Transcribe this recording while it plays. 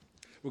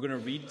We're going to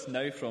read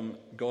now from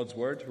God's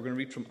Word. We're going to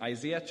read from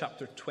Isaiah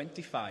chapter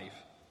 25.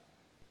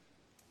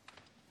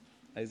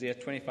 Isaiah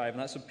 25,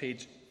 and that's on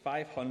page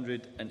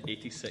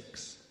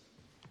 586.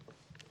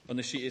 On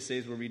the sheet it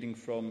says we're reading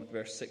from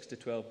verse 6 to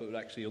 12, but we're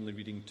actually only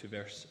reading to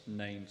verse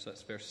 9. So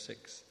that's verse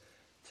 6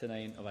 to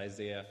 9 of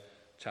Isaiah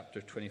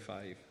chapter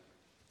 25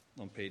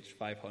 on page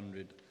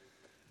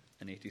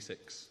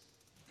 586.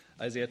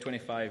 Isaiah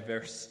 25,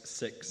 verse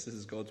 6, this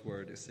is God's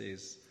Word. It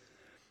says,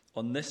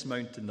 "On this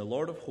mountain the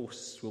Lord of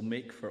hosts will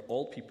make for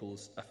all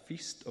peoples a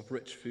feast of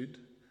rich food,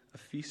 a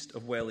feast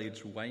of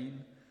well-aged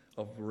wine,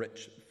 of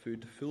rich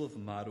food full of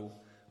marrow,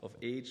 of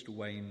aged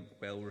wine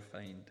well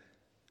refined.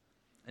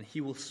 And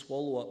he will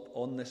swallow up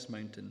on this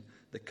mountain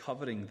the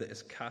covering that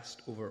is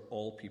cast over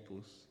all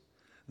peoples,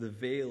 the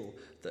veil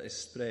that is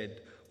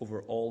spread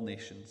over all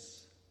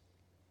nations.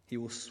 He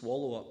will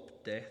swallow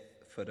up death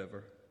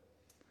forever.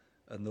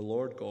 And the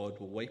Lord God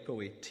will wipe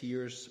away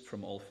tears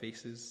from all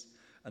faces,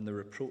 and the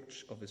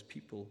reproach of his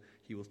people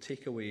he will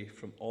take away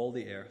from all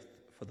the earth,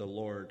 for the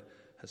Lord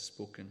has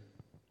spoken.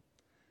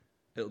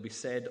 It will be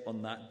said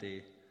on that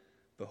day,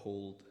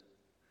 'Behold,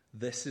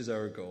 this is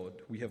our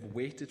God. We have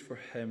waited for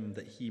him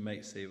that he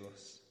might save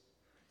us.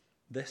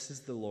 This is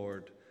the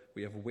Lord.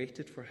 We have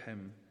waited for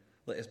him.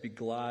 Let us be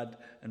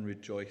glad and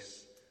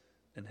rejoice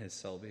in his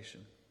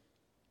salvation.'"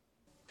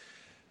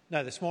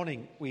 Now, this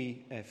morning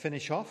we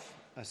finish off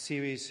a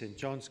series in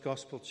John's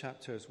Gospel,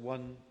 chapters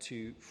 1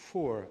 to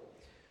 4.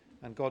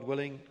 And God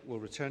willing, we'll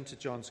return to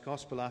John's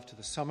Gospel after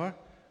the summer,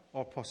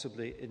 or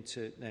possibly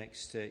into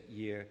next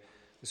year.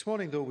 This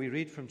morning, though, we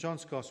read from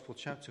John's Gospel,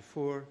 chapter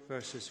 4,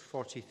 verses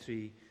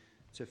 43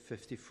 to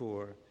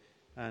 54.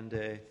 And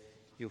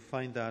you'll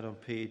find that on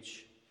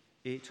page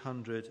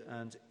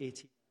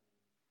 880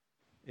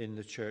 in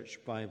the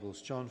church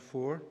Bibles. John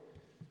 4,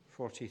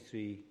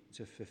 43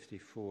 to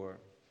 54.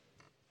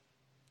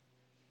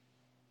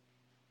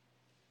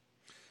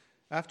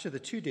 After the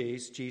 2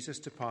 days, Jesus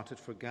departed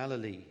for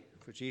Galilee,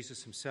 for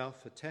Jesus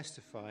himself had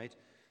testified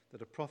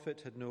that a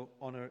prophet had no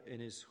honor in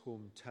his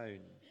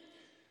hometown.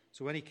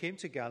 So when he came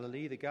to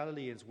Galilee, the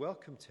Galileans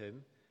welcomed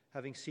him,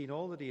 having seen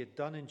all that he had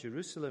done in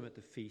Jerusalem at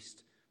the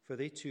feast, for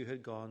they too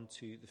had gone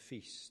to the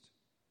feast.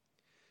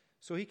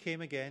 So he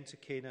came again to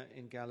Cana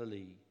in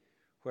Galilee,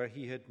 where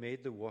he had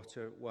made the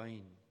water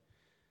wine.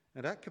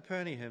 And at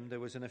Capernaum there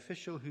was an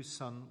official whose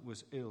son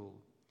was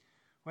ill.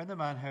 When the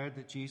man heard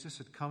that Jesus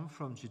had come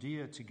from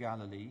Judea to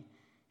Galilee,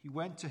 he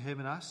went to him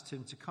and asked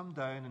him to come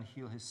down and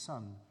heal his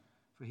son,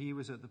 for he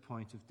was at the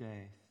point of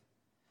death.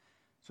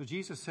 So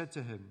Jesus said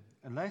to him,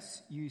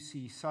 "Unless you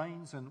see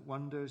signs and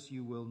wonders,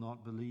 you will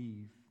not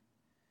believe."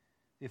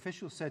 The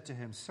official said to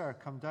him, "Sir,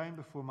 come down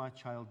before my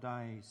child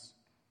dies."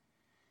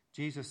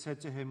 Jesus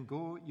said to him,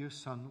 "Go, your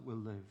son will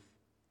live."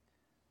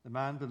 The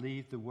man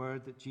believed the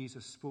word that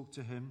Jesus spoke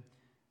to him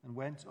and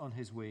went on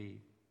his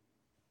way.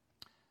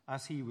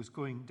 As he was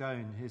going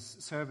down, his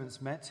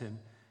servants met him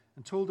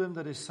and told him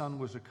that his son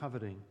was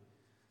recovering.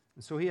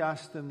 And so he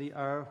asked them the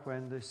hour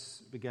when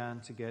this began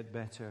to get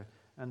better.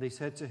 And they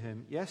said to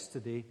him,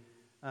 "Yesterday,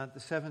 at the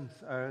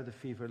 7th hour, the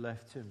fever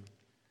left him."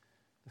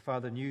 The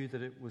father knew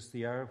that it was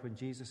the hour when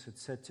Jesus had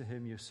said to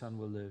him, "Your son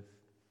will live."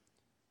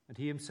 And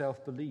he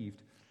himself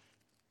believed,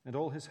 and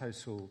all his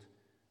household.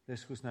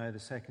 This was now the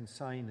second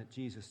sign that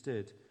Jesus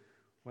did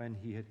when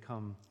he had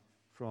come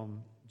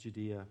from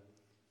Judea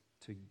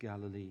to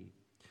Galilee.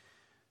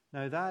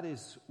 Now that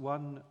is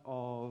one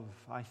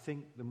of, I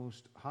think, the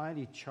most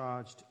highly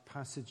charged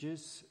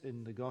passages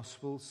in the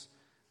Gospels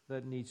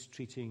that needs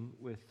treating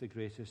with the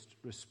greatest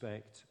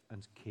respect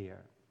and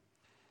care.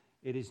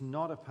 It is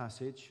not a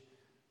passage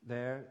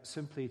there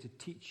simply to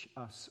teach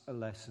us a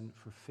lesson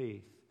for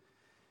faith.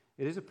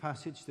 It is a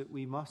passage that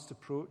we must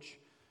approach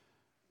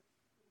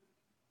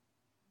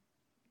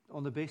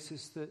on the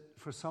basis that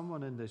for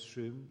someone in this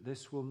room,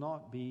 this will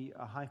not be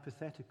a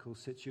hypothetical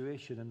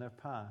situation in their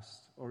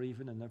past or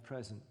even in their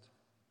present.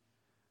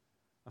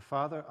 A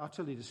father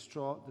utterly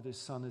distraught that his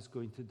son is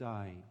going to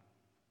die,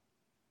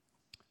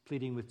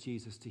 pleading with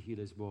Jesus to heal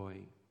his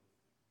boy.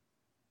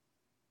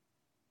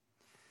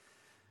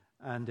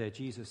 And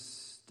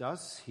Jesus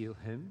does heal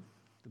him.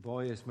 The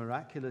boy is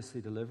miraculously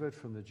delivered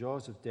from the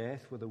jaws of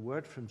death with a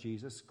word from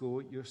Jesus, "Go,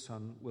 your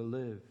son will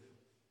live."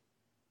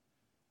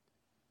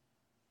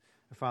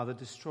 A father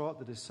distraught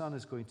that his son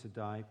is going to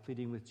die,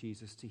 pleading with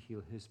Jesus to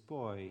heal his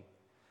boy.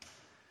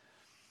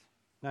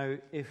 Now,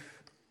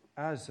 if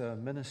as a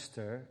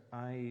minister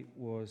I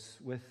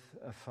was with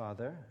a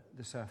father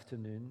this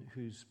afternoon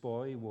whose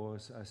boy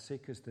was as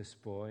sick as this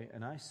boy,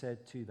 and I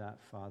said to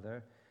that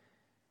father,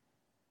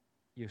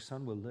 "Your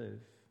son will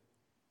live,"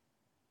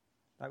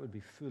 that would be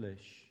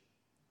foolish,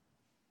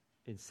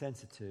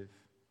 insensitive,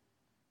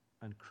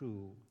 and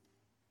cruel.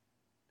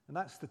 And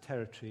that's the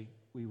territory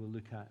we will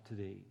look at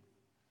today.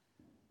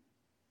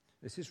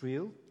 This is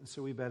real, and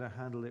so we better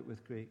handle it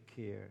with great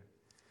care.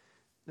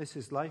 This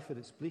is life at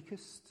its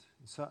bleakest,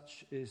 and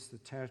such is the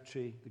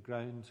territory, the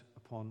ground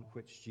upon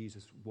which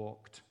Jesus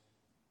walked.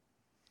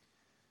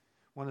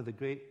 One of the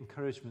great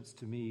encouragements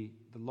to me,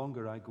 the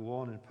longer I go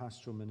on in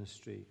pastoral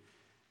ministry,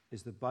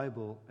 is the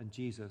Bible and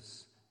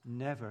Jesus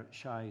never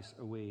shies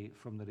away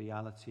from the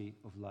reality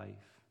of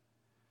life.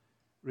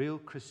 Real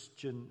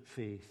Christian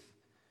faith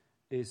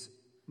is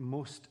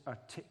most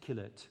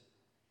articulate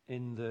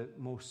in the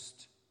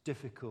most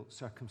difficult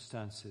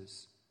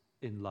circumstances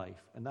in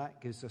life, and that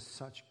gives us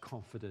such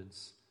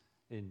confidence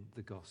in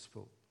the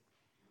gospel.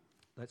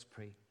 Let's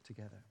pray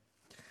together.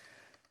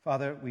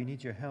 Father, we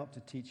need your help to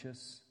teach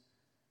us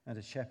and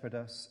to shepherd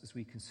us as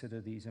we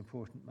consider these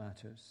important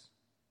matters.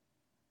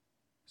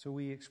 So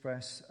we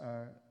express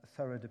our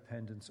thorough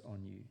dependence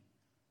on you.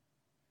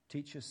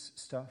 Teach us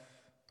stuff,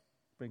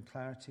 bring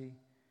clarity,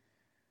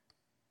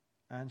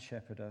 and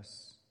shepherd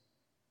us.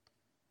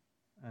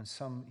 And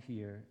some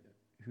here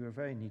who are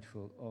very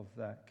needful of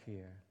that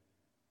care,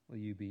 will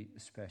you be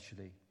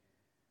especially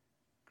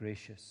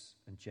gracious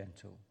and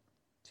gentle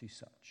to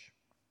such.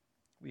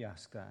 We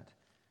ask that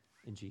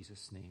in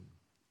Jesus' name.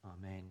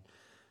 Amen.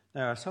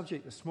 Now, our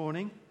subject this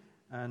morning,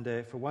 and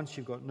for once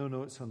you've got no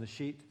notes on the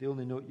sheet, the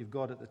only note you've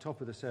got at the top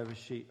of the service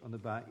sheet on the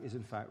back is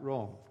in fact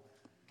wrong.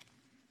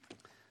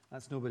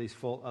 That's nobody's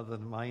fault other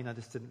than mine. I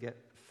just didn't get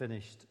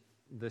finished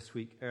this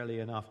week early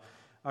enough.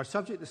 Our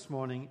subject this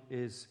morning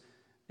is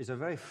a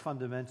very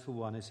fundamental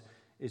one,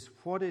 is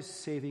what is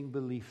saving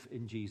belief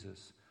in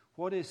Jesus?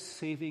 What is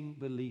saving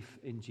belief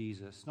in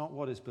Jesus? Not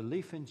what is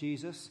belief in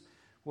Jesus,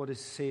 what is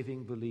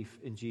saving belief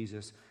in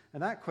Jesus?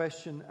 And that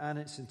question, and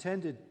it's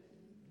intended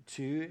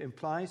to,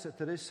 implies that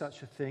there is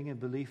such a thing in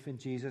belief in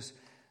Jesus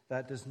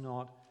that does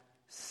not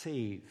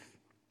save.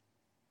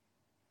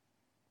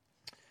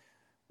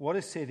 What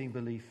is saving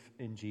belief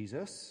in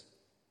Jesus?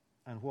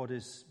 And what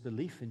is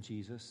belief in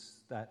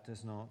Jesus that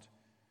does not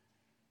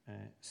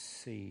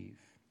save?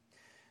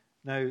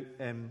 Now,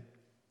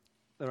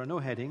 there are no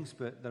headings,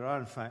 but there are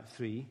in fact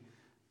three.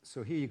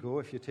 So here you go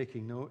if you're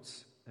taking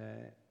notes.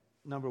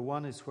 Number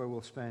one is where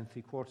we'll spend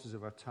 3/4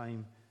 of our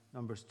time.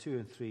 Numbers 2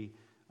 and 3,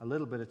 a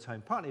little bit of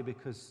time, partly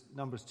because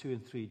Numbers 2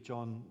 and 3,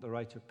 John, the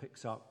writer,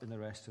 picks up in the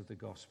rest of the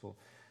gospel.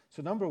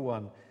 So number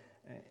one,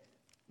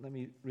 let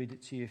me read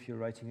it to you if you're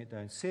writing it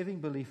down.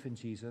 Saving belief in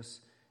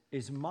Jesus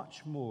is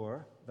much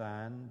more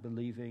than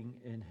believing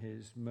in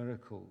his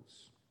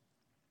miracles.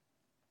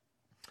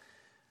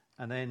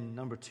 And then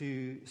number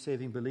two,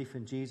 saving belief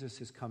in Jesus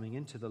is coming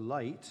into the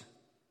light.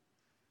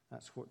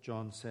 That's what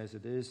John says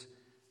it is.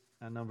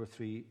 And number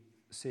three,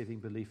 saving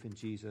belief in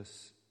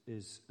Jesus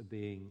is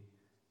obeying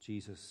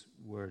Jesus'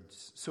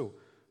 words. So,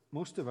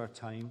 most of our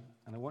time,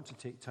 and I want to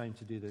take time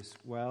to do this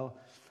well,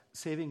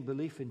 saving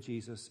belief in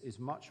Jesus is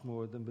much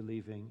more than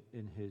believing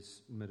in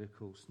his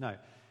miracles. Now,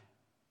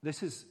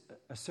 this is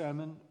a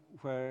sermon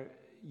where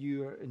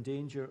you are in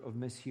danger of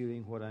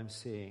mishearing what I'm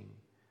saying.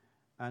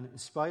 And in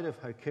spite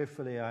of how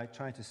carefully I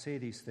try to say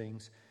these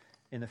things,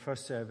 in the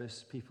first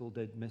service, people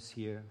did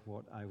mishear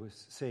what I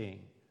was saying.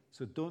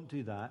 So don't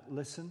do that.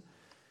 Listen.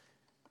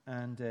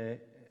 And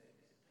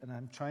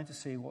I'm trying to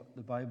say what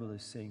the Bible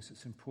is saying, so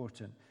it's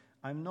important.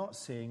 I'm not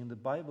saying, and the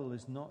Bible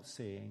is not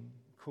saying,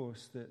 of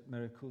course, that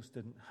miracles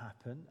didn't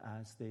happen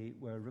as they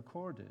were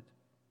recorded.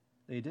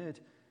 They did,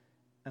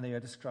 and they are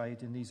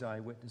described in these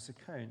eyewitness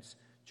accounts.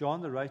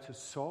 John, the writer,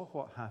 saw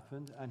what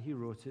happened, and he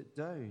wrote it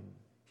down.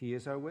 He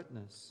is our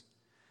witness.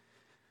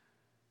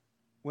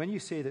 When you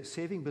say that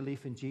saving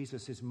belief in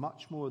Jesus is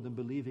much more than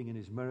believing in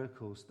his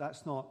miracles,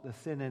 that's not the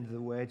thin end of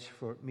the wedge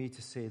for me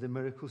to say the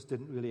miracles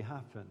didn't really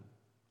happen.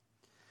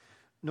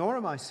 Nor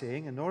am I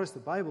saying, and nor is the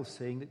Bible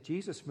saying, that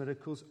Jesus'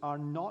 miracles are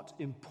not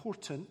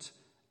important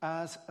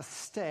as a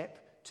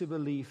step to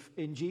belief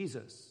in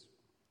Jesus.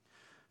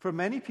 For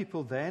many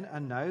people then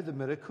and now, the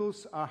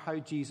miracles are how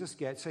Jesus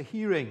gets a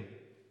hearing.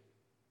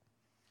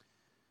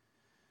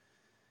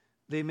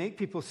 They make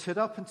people sit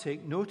up and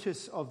take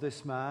notice of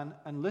this man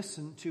and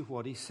listen to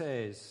what he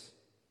says.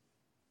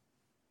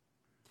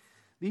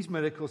 These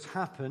miracles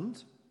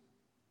happened.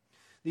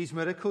 These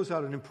miracles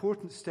are an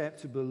important step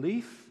to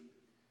belief,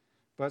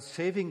 but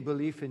saving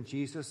belief in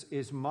Jesus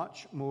is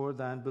much more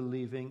than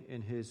believing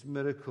in his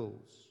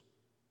miracles.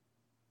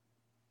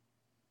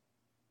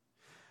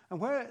 And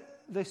where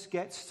this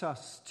gets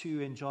us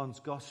to in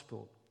John's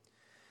Gospel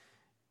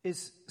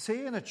is,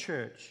 say in a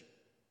church,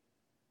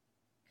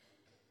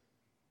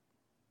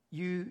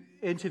 you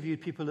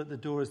interviewed people at the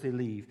door as they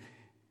leave.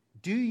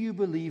 Do you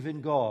believe in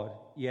God?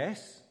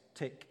 Yes.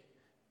 Tick.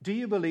 Do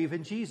you believe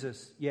in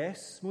Jesus?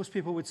 Yes. Most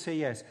people would say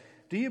yes.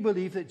 Do you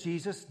believe that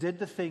Jesus did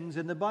the things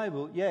in the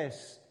Bible?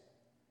 Yes.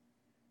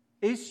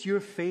 Is your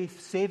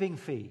faith saving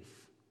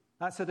faith?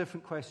 That's a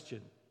different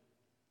question.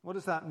 What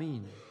does that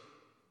mean?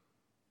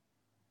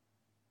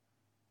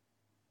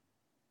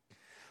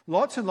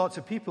 Lots and lots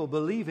of people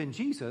believe in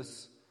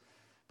Jesus,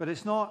 but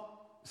it's not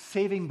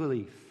saving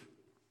belief.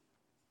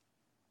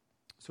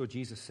 So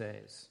Jesus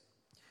says,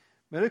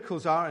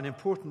 miracles are an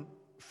important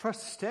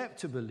first step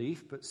to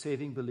belief, but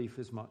saving belief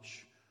is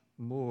much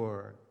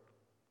more.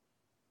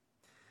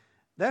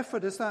 Therefore,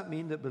 does that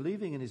mean that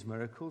believing in his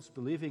miracles,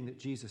 believing that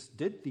Jesus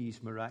did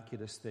these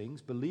miraculous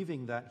things,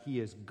 believing that he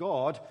is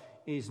God,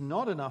 is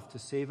not enough to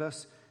save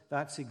us?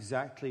 That's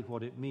exactly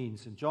what it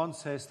means. And John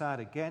says that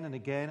again and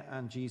again,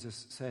 and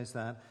Jesus says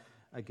that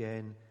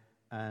again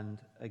and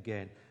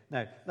again.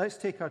 Now, let's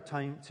take our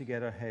time to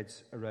get our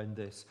heads around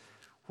this.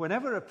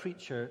 Whenever a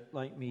preacher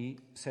like me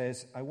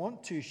says, I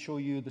want to show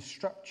you the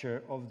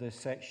structure of this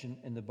section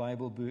in the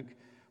Bible book,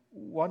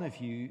 one of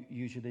you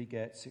usually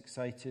gets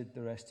excited,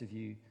 the rest of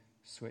you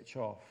switch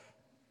off.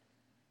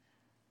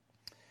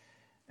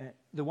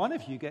 The one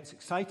of you gets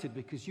excited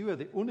because you are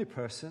the only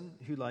person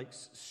who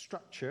likes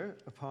structure,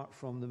 apart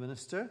from the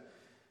minister,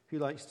 who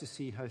likes to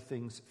see how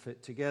things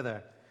fit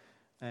together.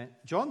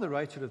 John, the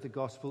writer of the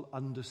Gospel,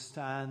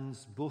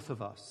 understands both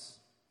of us,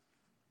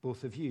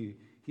 both of you.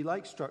 He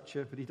likes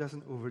structure, but he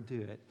doesn't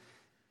overdo it.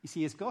 You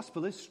see, his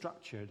Gospel is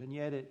structured, and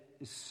yet it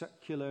is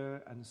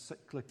circular and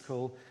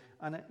cyclical.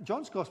 And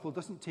John's Gospel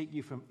doesn't take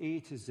you from A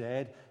to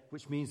Z,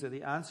 which means that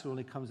the answer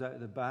only comes out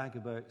of the bag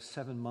about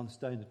 7 months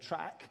down the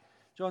track.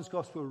 John's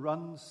Gospel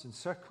runs in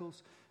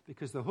circles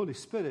because the Holy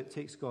Spirit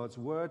takes God's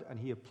word and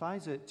he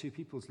applies it to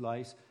people's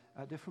lives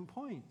at different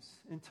points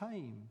in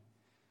time.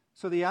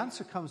 So the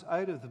answer comes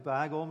out of the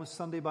bag almost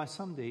Sunday by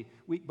Sunday,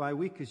 week by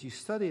week as you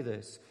study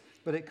this.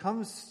 But it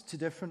comes to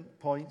different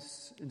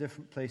points in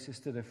different places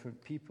to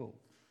different people.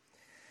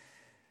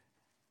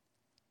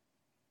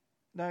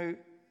 Now,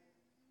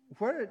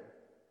 where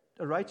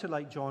a writer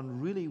like John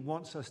really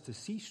wants us to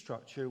see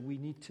structure, we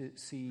need to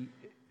see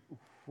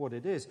what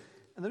it is.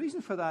 And the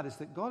reason for that is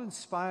that God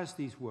inspires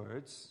these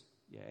words,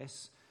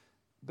 yes,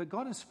 but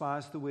God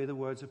inspires the way the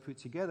words are put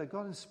together.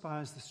 God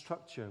inspires the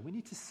structure. We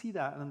need to see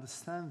that and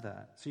understand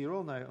that. So you're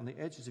all now on the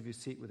edges of your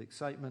seat with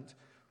excitement.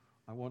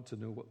 I want to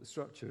know what the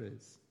structure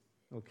is.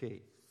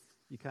 Okay,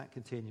 you can't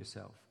contain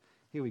yourself.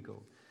 Here we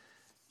go.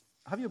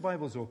 Have your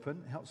Bibles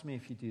open. It helps me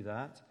if you do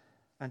that.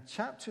 And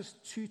chapters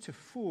 2 to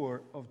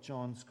 4 of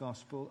John's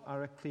Gospel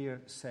are a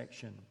clear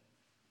section.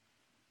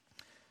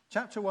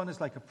 Chapter 1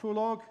 is like a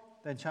prologue.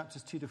 Then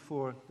chapters 2 to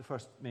 4, the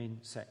first main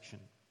section.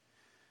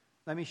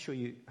 Let me show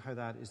you how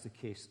that is the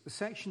case. The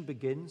section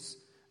begins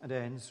and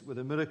ends with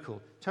a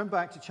miracle. Turn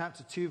back to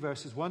chapter 2,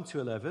 verses 1 to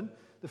 11.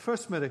 The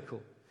first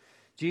miracle.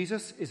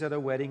 Jesus is at a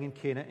wedding in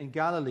Cana in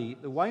Galilee.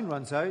 The wine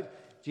runs out.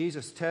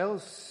 Jesus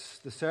tells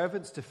the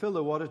servants to fill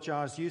the water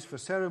jars used for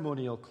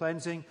ceremonial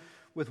cleansing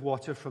with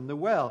water from the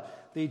well.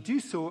 They do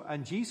so,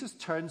 and Jesus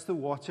turns the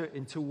water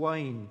into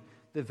wine,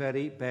 the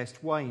very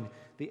best wine.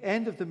 The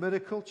end of the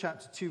miracle,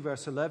 chapter 2,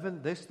 verse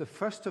 11, this, the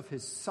first of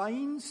his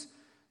signs,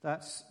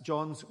 that's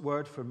John's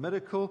word for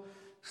miracle.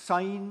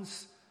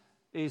 Signs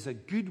is a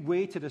good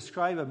way to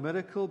describe a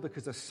miracle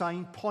because a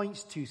sign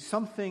points to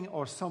something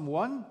or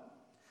someone.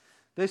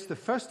 This, the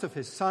first of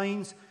his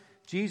signs,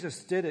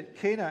 Jesus did at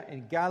Cana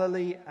in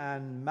Galilee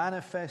and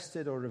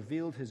manifested or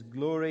revealed his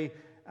glory,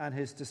 and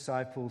his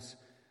disciples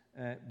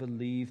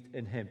believed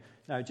in him.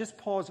 Now, just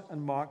pause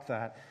and mark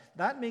that.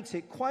 That makes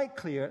it quite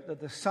clear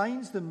that the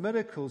signs, the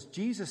miracles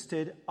Jesus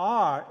did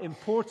are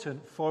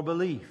important for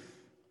belief.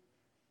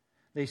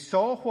 They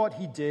saw what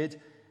he did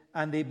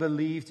and they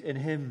believed in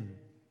him.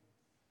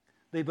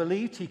 They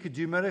believed he could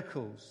do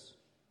miracles.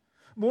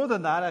 More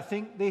than that, I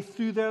think they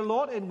threw their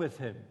lot in with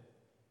him.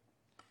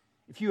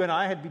 If you and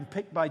I had been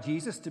picked by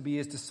Jesus to be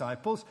his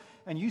disciples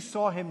and you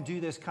saw him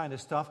do this kind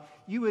of stuff,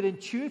 you would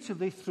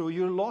intuitively throw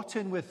your lot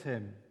in with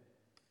him.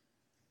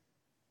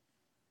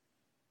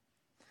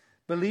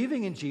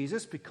 Believing in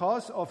Jesus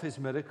because of his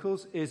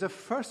miracles is a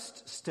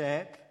first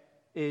step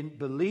in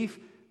belief,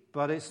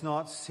 but it's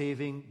not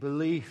saving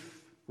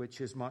belief,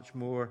 which is much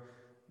more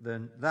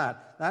than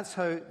that. That's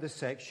how the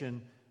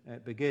section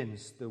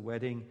begins, the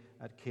wedding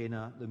at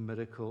Cana, the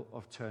miracle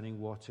of turning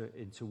water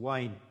into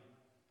wine.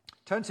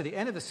 Turn to the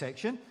end of the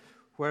section,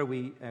 where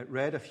we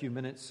read a few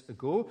minutes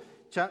ago,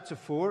 chapter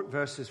 4,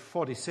 verses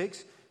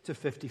 46 to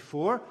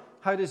 54.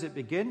 How does it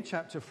begin?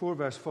 Chapter 4,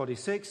 verse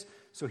 46.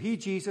 So he,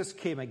 Jesus,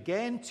 came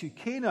again to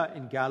Cana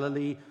in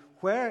Galilee,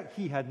 where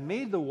he had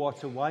made the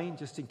water wine,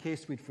 just in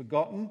case we'd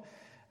forgotten.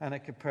 And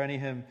at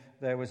Capernaum,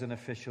 there was an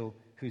official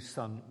whose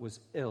son was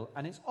ill.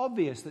 And it's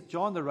obvious that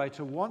John the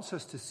writer wants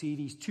us to see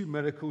these two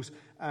miracles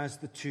as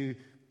the two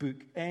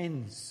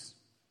bookends.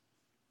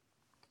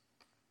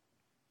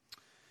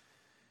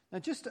 Now,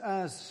 just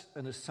as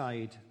an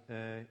aside,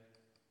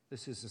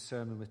 this is a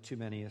sermon with too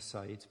many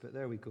asides, but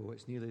there we go,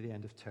 it's nearly the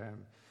end of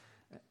term.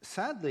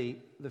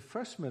 Sadly, the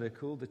first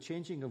miracle, the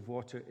changing of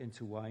water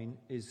into wine,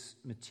 is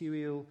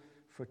material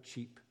for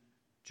cheap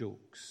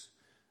jokes.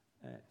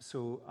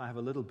 So I have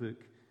a little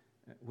book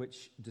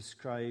which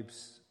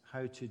describes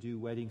how to do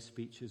wedding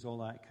speeches, all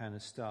that kind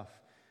of stuff.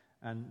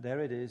 And there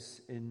it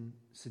is in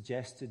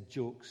suggested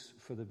jokes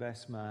for the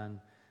best man,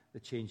 the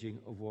changing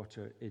of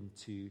water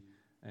into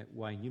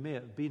wine. You may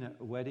have been at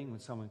a wedding when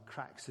someone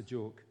cracks a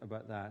joke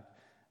about that.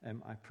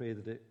 I pray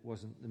that it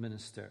wasn't the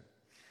minister.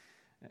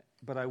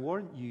 But I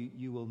warn you,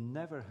 you will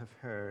never have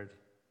heard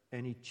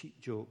any cheap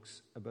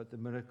jokes about the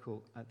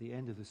miracle at the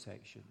end of the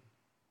section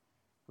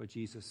where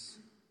Jesus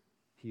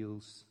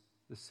heals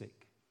the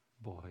sick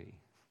boy.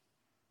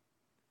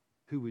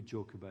 Who would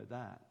joke about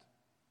that?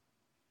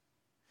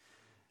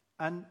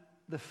 And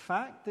the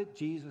fact that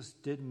Jesus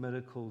did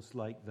miracles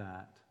like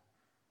that,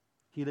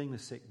 healing the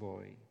sick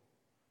boy,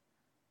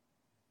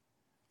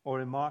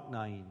 or in Mark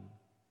 9,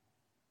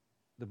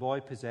 the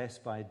boy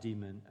possessed by a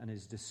demon, and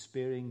his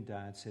despairing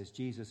dad says,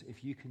 Jesus,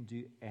 if you can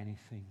do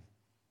anything.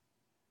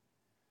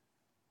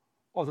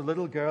 Or the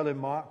little girl in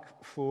Mark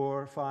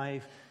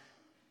 4:5,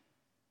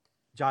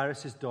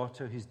 Jairus'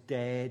 daughter who's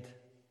dead.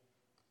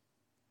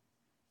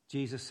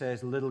 Jesus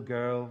says, little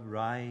girl,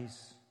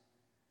 rise.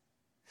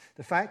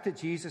 The fact that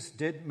Jesus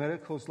did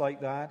miracles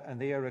like that, and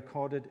they are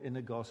recorded in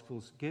the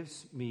Gospels,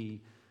 gives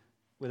me,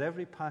 with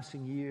every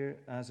passing year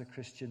as a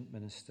Christian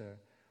minister,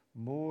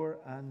 more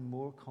and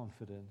more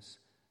confidence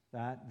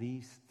that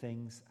these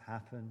things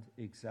happened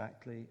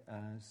exactly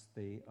as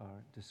they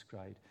are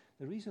described.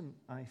 The reason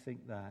I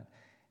think that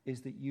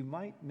is that you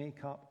might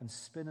make up and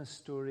spin a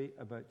story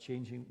about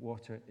changing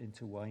water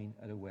into wine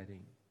at a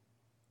wedding.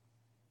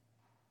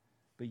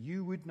 But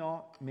you would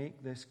not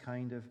make this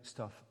kind of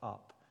stuff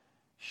up.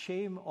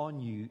 Shame on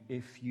you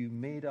if you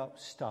made up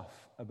stuff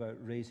about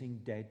raising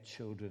dead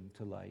children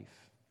to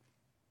life.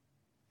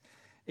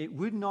 It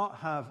would not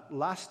have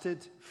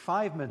lasted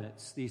 5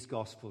 minutes, these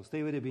Gospels.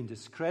 They would have been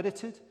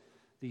discredited.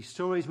 These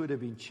stories would have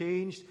been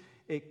changed.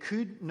 It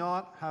could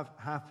not have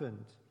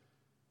happened.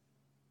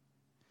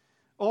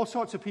 All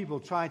sorts of people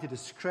try to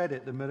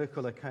discredit the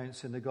miracle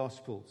accounts in the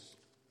Gospels.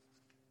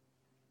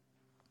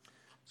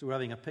 So we're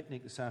having a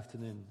picnic this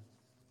afternoon.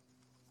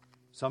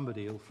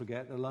 Somebody will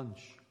forget their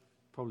lunch.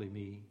 Probably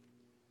me.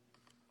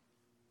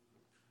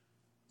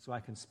 So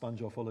I can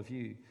sponge off all of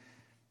you.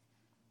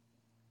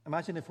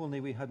 Imagine if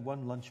only we had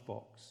one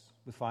lunchbox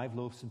with 5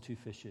 loaves and 2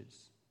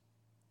 fishes.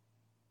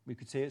 We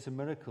could say it's a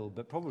miracle,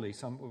 but probably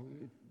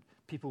some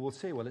people will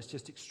say, well, it's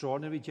just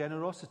extraordinary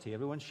generosity.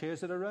 Everyone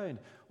shares it around.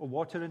 Or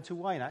water into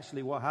wine.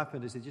 Actually, what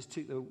happened is they just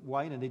took the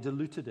wine and they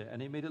diluted it,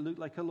 and it made it look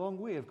like a long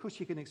way. Of course,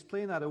 you can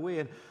explain that away,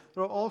 and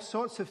there are all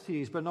sorts of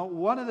theories, but not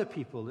one of the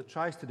people that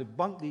tries to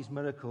debunk these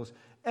miracles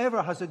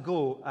ever has a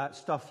go at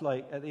stuff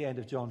like at the end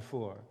of John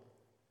 4.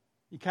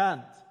 You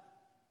can't.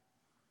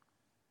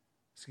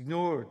 It's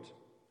ignored.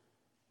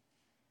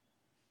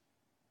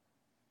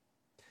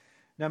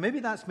 Now,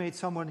 maybe that's made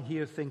someone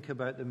here think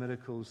about the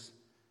miracles,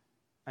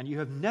 and you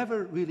have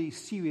never really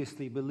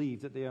seriously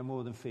believed that they are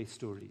more than faith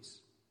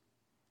stories.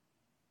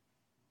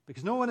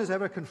 Because no one has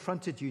ever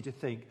confronted you to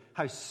think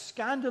how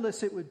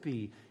scandalous it would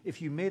be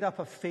if you made up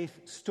a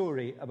faith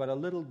story about a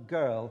little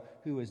girl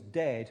who was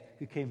dead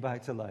who came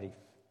back to life.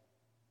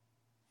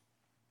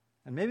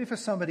 And maybe for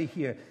somebody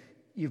here,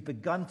 you've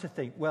begun to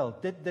think, well,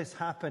 did this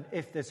happen?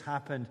 If this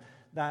happened,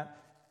 that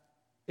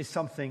is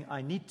something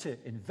I need to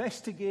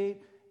investigate.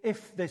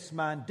 If this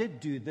man did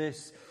do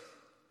this,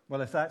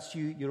 well, if that's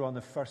you, you're on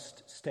the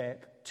first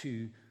step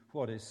to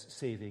what is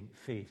saving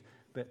faith.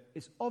 But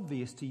it's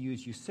obvious to you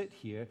as you sit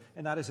here,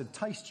 and that has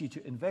enticed you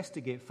to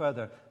investigate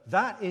further.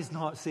 That is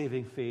not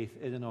saving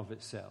faith in and of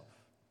itself.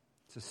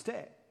 It's a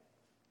step.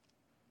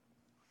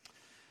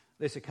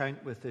 This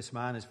account with this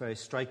man is very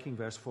striking.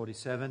 Verse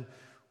 47,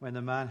 when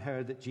the man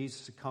heard that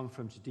Jesus had come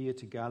from Judea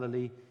to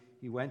Galilee,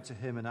 he went to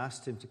him and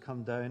asked him to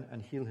come down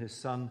and heal his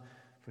son,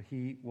 for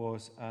he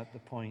was at the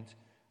point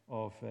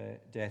of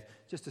death.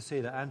 Just to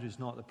say that Andrew's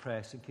not the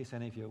press, in case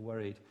any of you are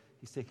worried.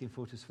 He's taking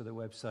photos for the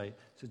website.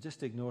 So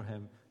just ignore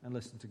him and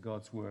listen to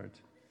God's word.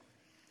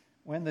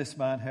 When this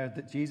man heard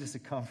that Jesus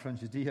had come from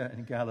Judea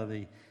and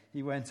Galilee,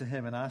 he went to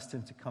him and asked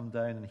him to come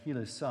down and heal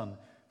his son,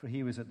 for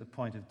he was at the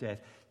point of death.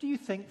 Do you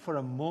think for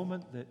a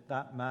moment that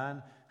that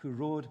man who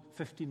rode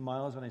 15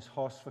 miles on his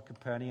horse for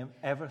Capernaum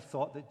ever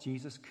thought that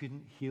Jesus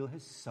couldn't heal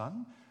his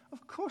son?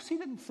 Of course he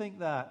didn't think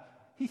that.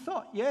 He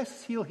thought,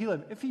 yes, he'll heal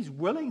him. If he's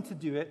willing to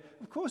do it,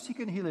 of course he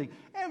can heal him.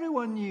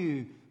 Everyone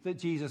knew that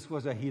Jesus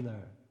was a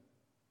healer.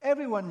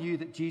 Everyone knew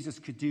that Jesus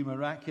could do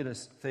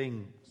miraculous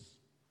things.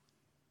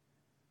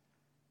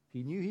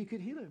 He knew he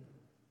could heal him.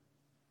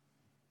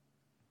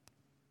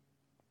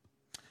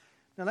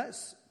 Now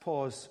let's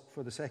pause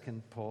for the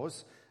second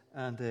pause,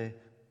 and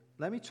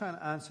let me try and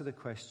answer the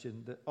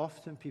question that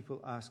often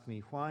people ask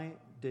me: why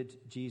did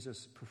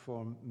Jesus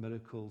perform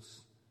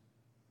miracles?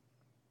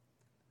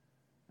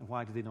 And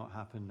why do they not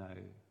happen now?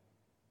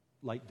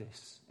 Like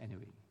this,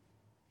 anyway.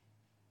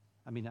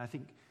 I mean,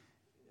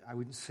 I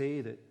wouldn't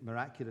say that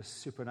miraculous,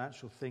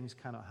 supernatural things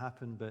cannot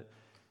happen, but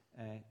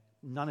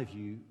none of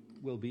you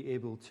will be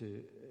able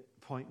to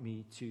point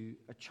me to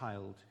a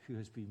child who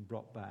has been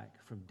brought back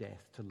from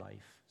death to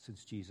life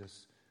since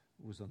Jesus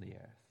was on the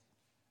earth.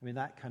 I mean,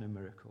 that kind of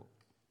miracle.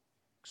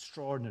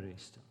 Extraordinary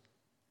stuff.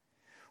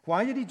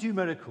 Why did he do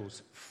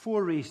miracles?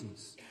 4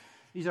 reasons.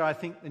 These are, I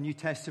think, the New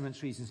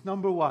Testament's reasons.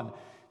 Number 1,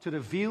 to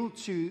reveal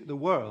to the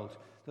world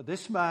that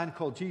this man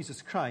called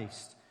Jesus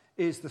Christ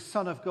is the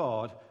Son of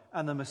God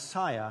and the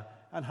Messiah,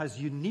 and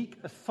has unique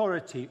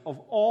authority of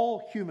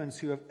all humans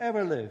who have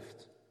ever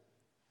lived,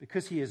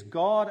 because he is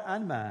God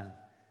and man.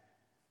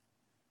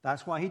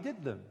 That's why he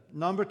did them.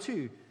 Number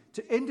 2,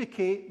 to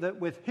indicate that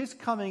with his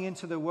coming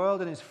into the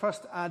world in his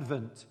first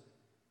advent,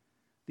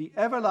 the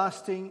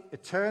everlasting,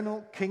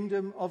 eternal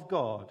kingdom of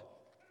God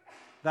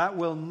that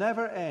will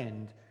never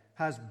end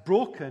has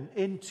broken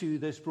into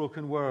this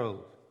broken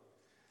world.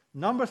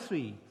 Number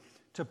 3,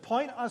 to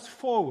point us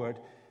forward,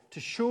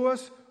 to show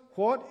us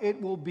what it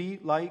will be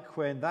like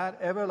when that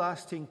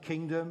everlasting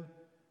kingdom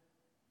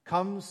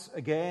comes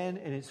again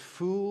in its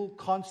full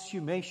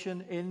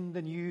consummation in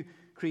the new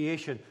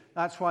creation.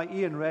 That's why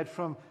Ian read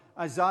from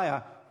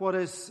Isaiah. What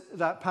does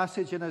that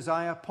passage in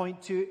Isaiah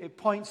point to? It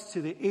points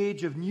to the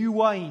age of new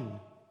wine,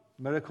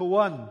 miracle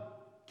 1,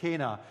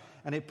 Cana.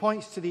 And it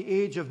points to the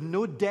age of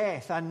no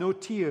death and no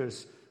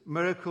tears,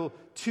 miracle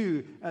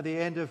 2, at the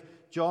end of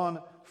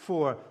John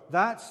 4.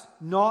 That's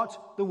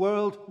not the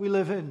world we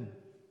live in.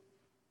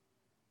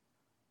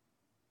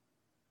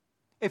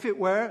 If it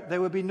were,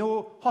 there would be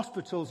no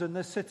hospitals in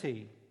this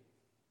city.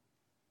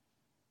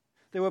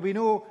 There would be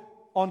no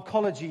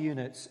oncology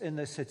units in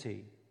this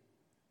city.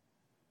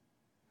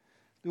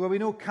 There will be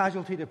no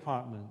casualty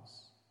departments.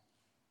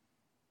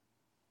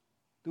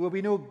 There will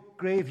be no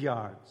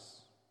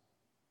graveyards,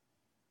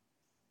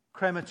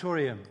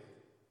 crematorium,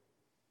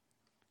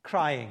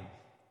 crying.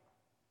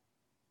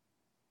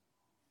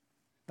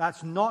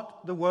 That's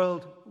not the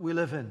world we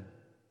live in.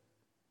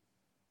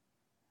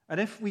 And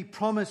if we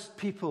promise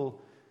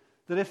people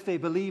that if they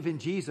believe in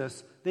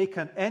Jesus, they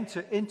can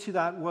enter into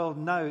that world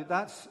now,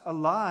 that's a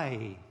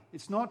lie.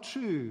 It's not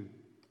true.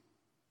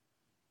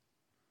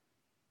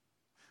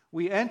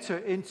 We enter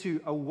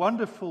into a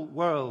wonderful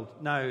world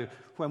now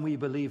when we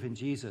believe in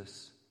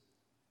Jesus.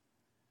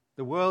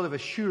 The world of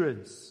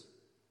assurance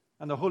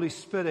and the Holy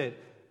Spirit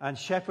and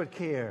shepherd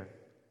care.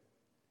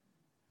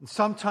 And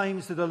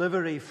sometimes the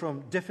delivery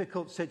from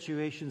difficult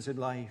situations in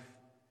life.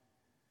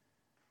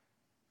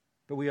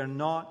 But we are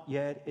not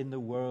yet in the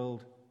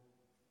world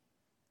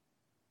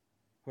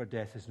where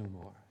death is no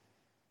more.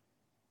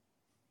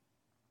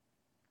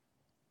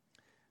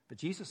 But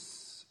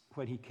Jesus,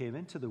 when he came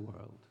into the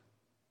world,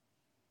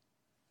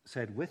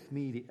 said, "With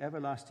me the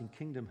everlasting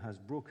kingdom has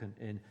broken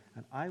in,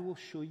 and I will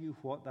show you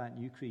what that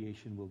new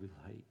creation will be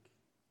like."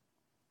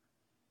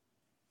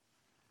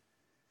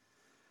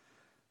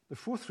 The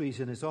fourth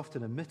reason is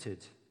often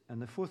omitted,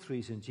 and the fourth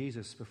reason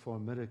Jesus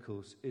performed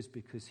miracles is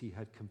because he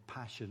had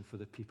compassion for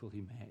the people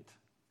he met.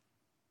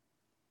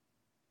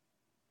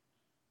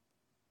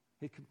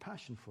 He had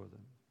compassion for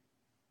them.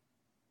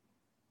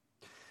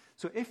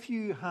 So if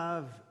you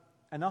have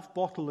enough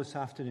bottle this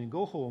afternoon,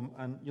 go home,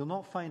 and you'll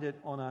not find it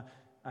on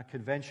a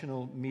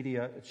conventional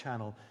media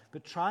channel,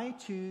 but try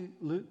to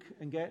look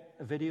and get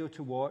a video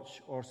to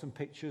watch or some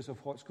pictures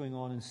of what's going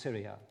on in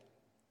Syria.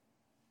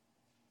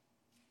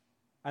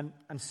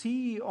 And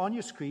see on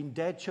your screen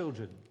dead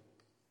children.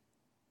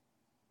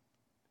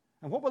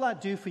 And what will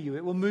that do for you?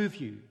 It will move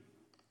you.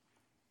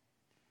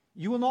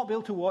 You will not be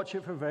able to watch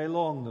it for very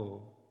long,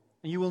 though.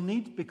 And you will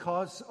need,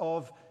 because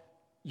of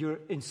your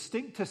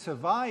instinct to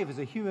survive as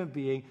a human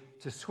being,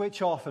 to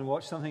switch off and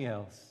watch something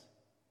else.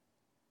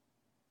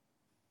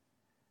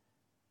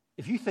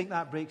 If you think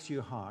that breaks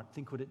your heart,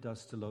 think what it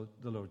does to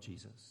the Lord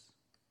Jesus.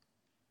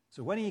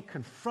 So when he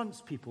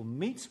confronts people,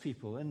 meets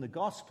people in the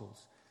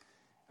Gospels,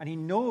 and he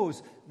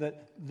knows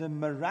that the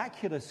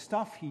miraculous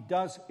stuff he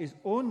does is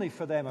only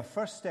for them a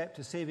first step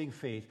to saving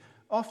faith,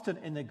 often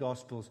in the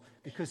Gospels,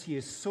 because he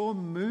is so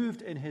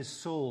moved in his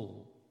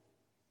soul,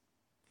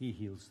 he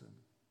heals them.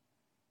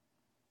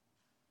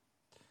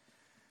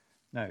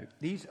 Now,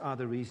 these are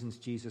the reasons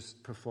Jesus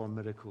performed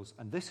miracles,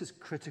 and this is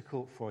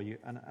critical for you,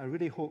 and I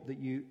really hope that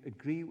you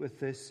agree with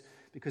this,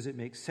 because it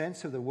makes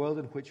sense of the world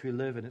in which we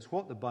live, and it's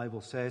what the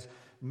Bible says.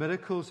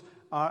 Miracles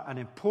are an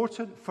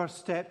important first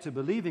step to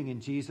believing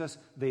in Jesus.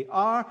 They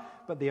are,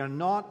 but they are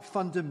not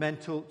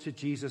fundamental to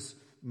Jesus'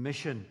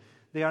 mission.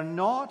 They are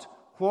not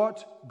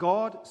what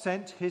God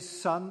sent his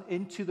Son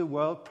into the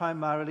world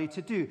primarily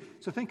to do.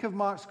 So think of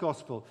Mark's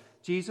Gospel.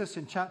 Jesus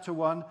in chapter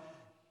 1,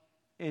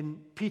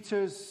 in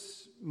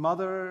Peter's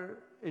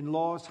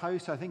mother-in-law's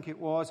house, I think it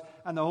was,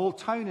 and the whole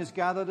town is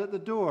gathered at the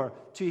door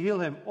to heal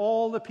him.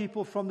 All the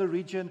people from the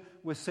region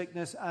with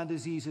sickness and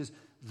diseases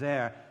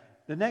there.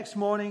 The next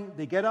morning,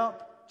 they get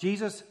up.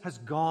 Jesus has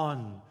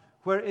gone.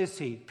 Where is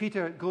he?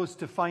 Peter goes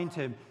to find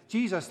him.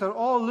 Jesus, they're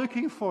all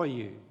looking for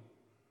you.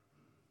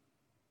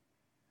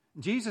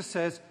 Jesus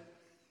says,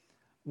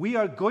 "We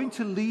are going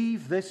to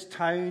leave this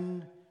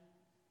town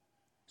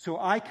so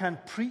I can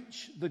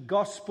preach the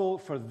gospel,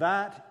 for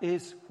that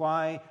is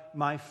why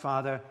my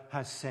Father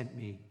has sent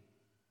me."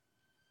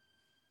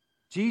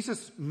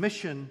 Jesus'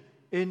 mission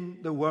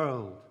in the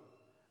world,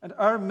 and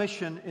our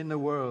mission in the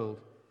world,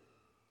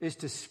 is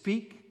to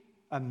speak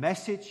a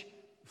message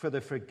for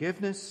the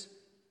forgiveness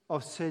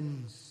of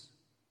sins.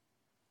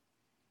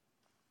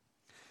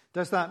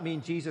 Does that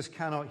mean Jesus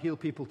cannot heal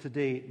people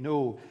today?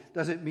 No.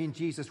 Does it mean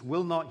Jesus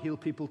will not heal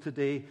people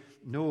today?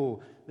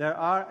 No. There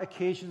are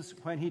occasions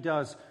when he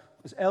does.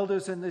 As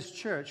elders in this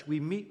church, we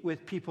meet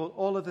with people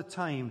all of the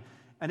time,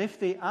 and if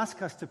they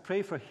ask us to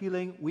pray for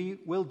healing, we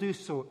will do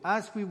so,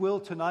 as we will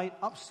tonight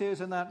upstairs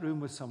in that room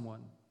with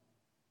someone.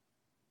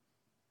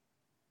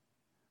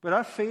 But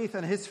our faith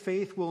and his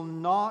faith will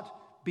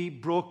not be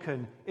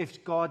broken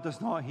if God does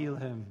not heal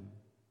him.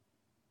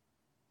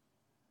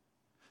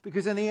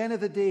 Because in the end of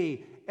the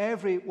day,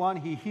 everyone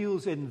he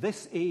heals in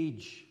this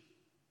age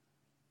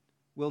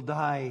will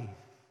die.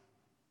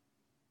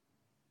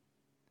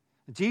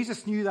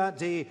 Jesus knew that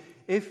day,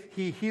 if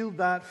he healed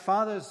that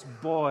father's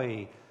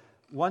boy,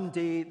 One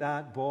day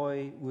that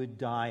boy would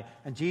die.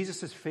 And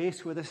Jesus is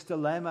faced with this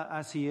dilemma,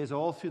 as he is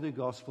all through the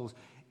Gospels.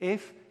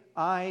 If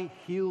I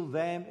heal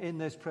them in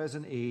this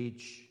present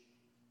age,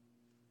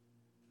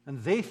 and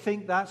they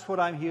think that's what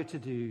I'm here to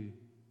do,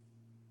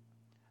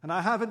 and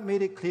I haven't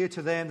made it clear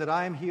to them that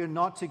I am here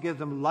not to give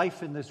them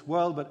life in this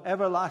world, but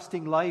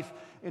everlasting life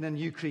in a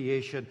new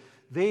creation,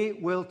 they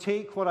will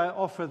take what I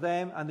offer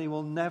them and they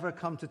will never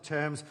come to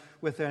terms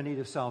with their need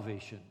of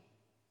salvation.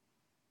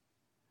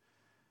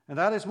 And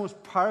that is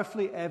most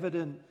powerfully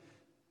evident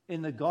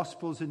in the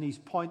Gospels in these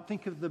points.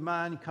 Think of the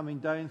man coming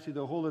down through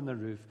the hole in the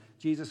roof.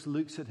 Jesus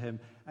looks at him,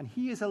 and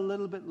he is a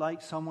little bit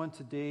like someone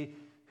today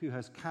who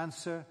has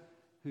cancer,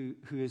 who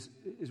is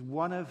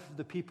one of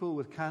the people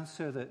with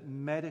cancer that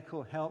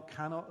medical help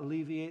cannot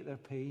alleviate their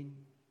pain.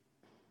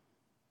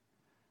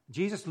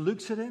 Jesus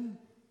looks at him,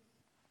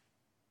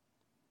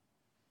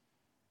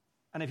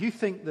 and if you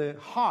think the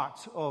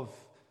heart of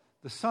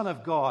the Son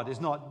of God is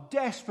not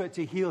desperate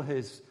to heal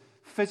his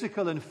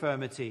physical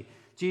infirmity,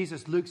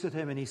 Jesus looks at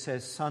him and he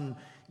says, "Son,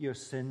 your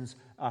sins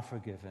are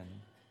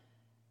forgiven.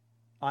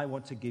 I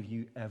want to give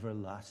you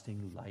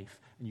everlasting life."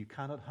 And you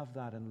cannot have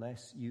that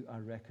unless you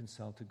are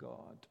reconciled to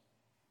God.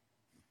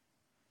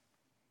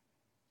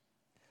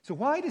 So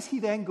why does he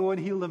then go and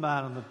heal the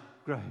man on the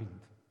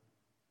ground?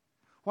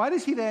 Why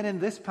does he then, in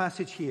this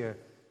passage here,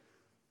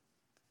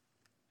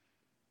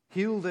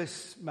 heal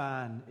this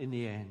man in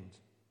the end?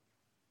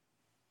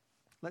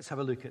 Let's have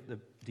a look at the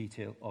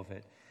detail of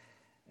it.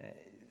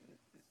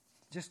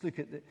 Just look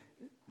at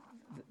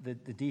the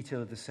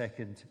detail of the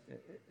second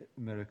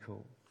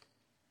miracle.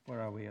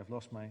 Where are we? I've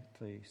lost my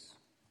place.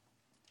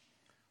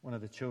 One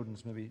of the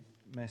children's maybe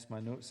messed my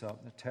notes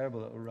up. They're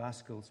terrible little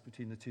rascals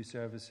between the two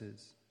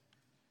services.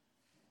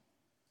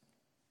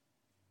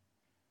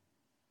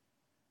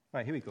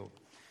 Right, here we go.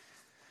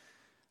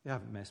 They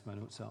haven't messed my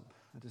notes up.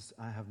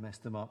 I have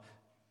messed them up.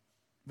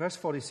 Verse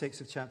 46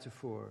 of chapter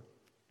 4.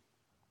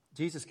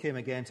 Jesus came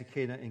again to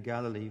Cana in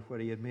Galilee, where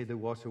he had made the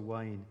water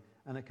wine.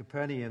 And at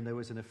Capernaum there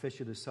was an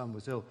official whose son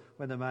was ill.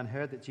 When the man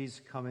heard that Jesus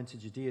had come into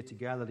Judea to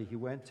Galilee, he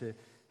went to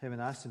him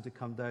and asked him to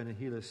come down and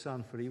heal his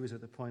son, for he was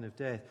at the point of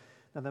death.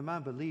 Now the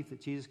man believed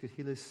that Jesus could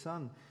heal his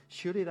son.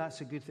 Surely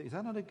that's a good thing. Is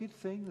that not a good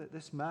thing, that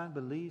this man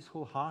believes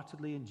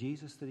wholeheartedly in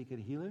Jesus, that he could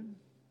heal him?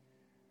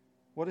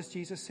 What does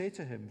Jesus say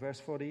to him? Verse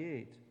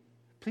 48.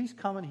 "Please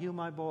come and heal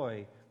my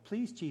boy.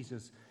 Please,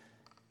 Jesus."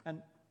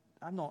 And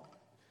I'm not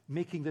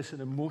making this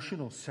an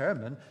emotional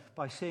sermon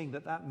by saying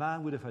that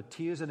man would have had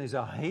tears in his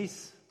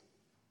eyes.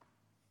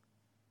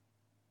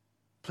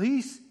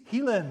 "Please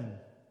heal him."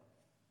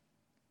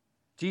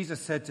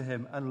 Jesus said to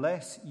him,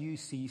 "Unless you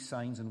see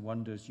signs and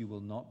wonders, you will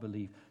not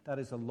believe." That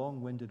is a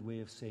long-winded way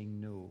of saying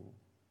no.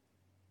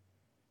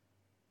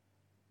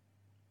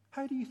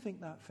 How do you think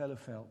that fellow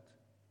felt?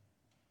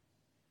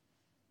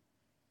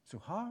 So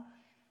harsh,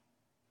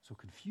 so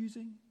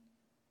confusing.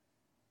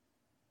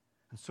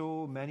 And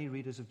so many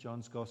readers of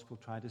John's Gospel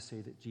try to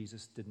say that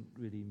Jesus didn't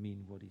really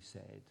mean what he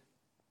said.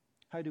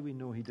 How do we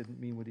know he didn't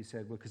mean what he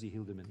said? Well, because he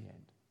healed him in the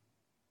end.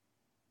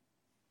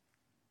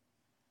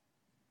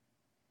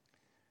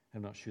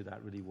 I'm not sure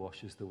that really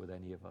washes, though, with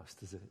any of us,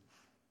 does it?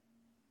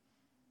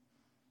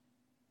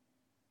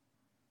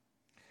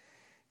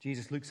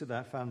 Jesus looks at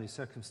that family's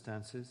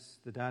circumstances.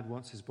 The dad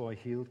wants his boy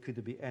healed. Could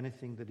there be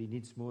anything that he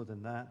needs more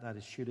than that? That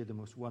is surely the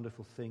most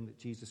wonderful thing that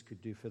Jesus could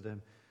do for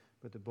them.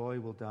 But the boy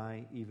will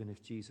die even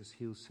if Jesus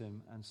heals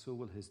him, and so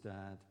will his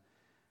dad.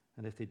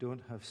 And if they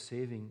don't have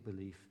saving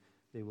belief,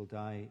 they will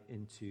die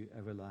into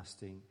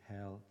everlasting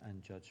hell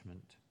and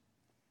judgment.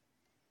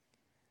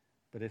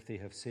 But if they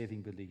have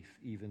saving belief,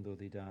 even though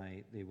they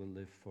die, they will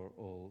live for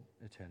all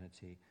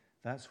eternity.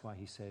 That's why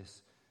he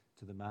says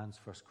to the man's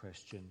first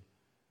question,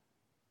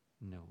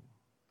 no.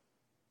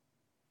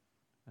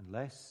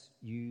 Unless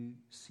you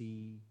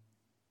see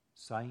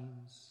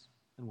signs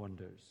and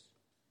wonders,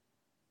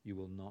 you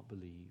will not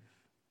believe.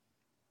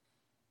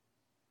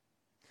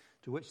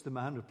 To which the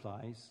man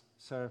replies,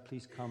 "Sir,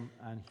 please come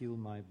and heal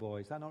my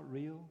boy." Is that not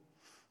real?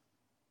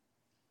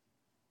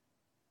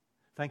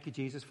 Thank you,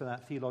 Jesus, for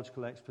that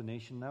theological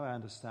explanation. Now I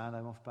understand.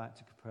 I'm off back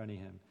to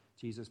Capernaum.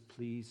 Jesus,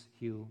 please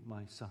heal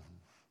my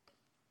son.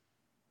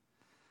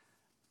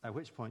 At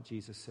which point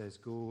Jesus says,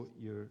 "Go,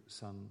 your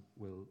son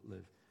will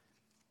live."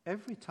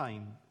 Every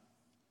time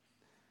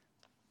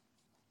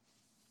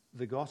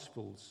the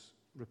Gospels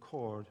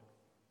record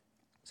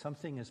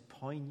something as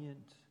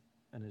poignant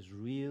and as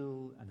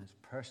real and as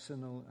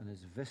personal and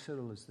as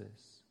visceral as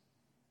this,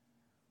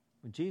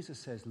 when Jesus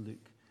says,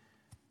 "Look,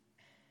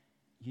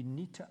 you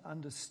need to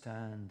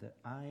understand that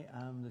I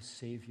am the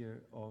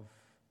Savior of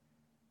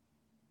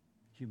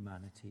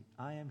humanity.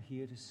 I am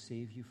here to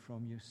save you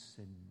from your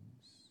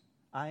sins.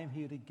 I am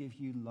here to give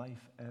you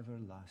life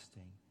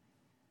everlasting.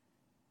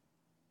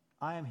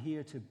 I am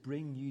here to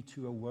bring you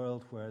to a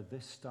world where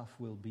this stuff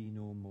will be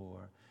no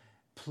more.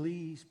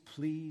 Please,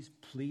 please,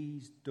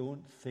 please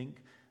don't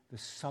think the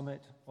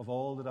summit of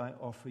all that I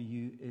offer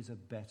you is a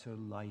better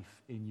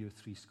life in your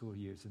 80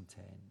 years and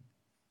 10.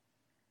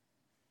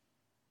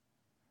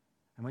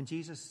 And when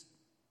Jesus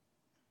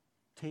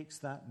takes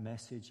that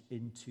message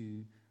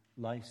into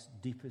life's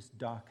deepest,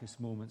 darkest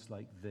moments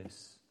like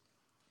this.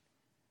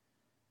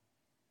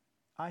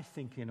 I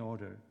think in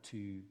order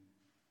to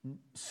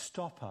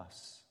stop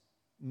us,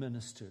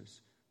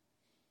 ministers,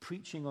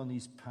 preaching on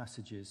these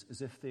passages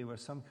as if they were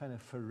some kind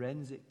of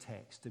forensic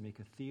text to make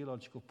a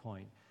theological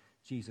point,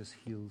 Jesus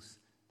heals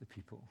the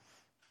people.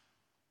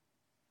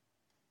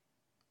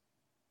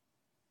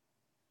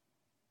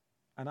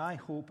 And I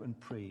hope and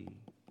pray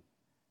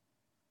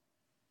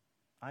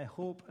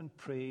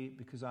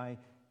because I've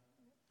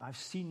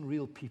seen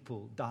real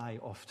people die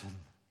often.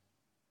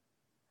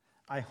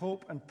 I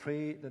hope and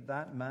pray that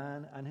that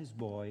man and his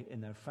boy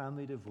in their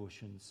family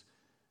devotions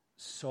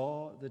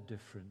saw the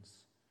difference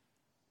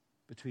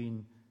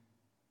between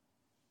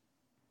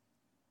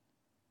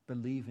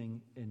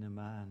believing in a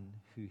man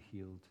who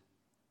healed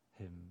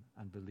him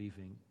and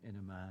believing in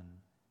a man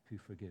who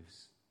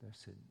forgives their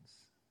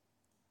sins.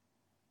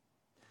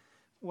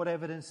 What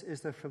evidence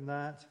is there from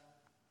that?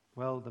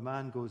 Well, the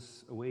man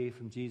goes away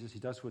from Jesus. He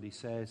does what he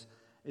says.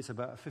 It's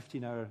about a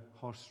 15-hour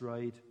horse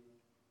ride.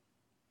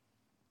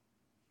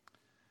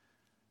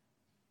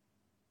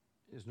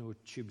 There's no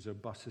tubes or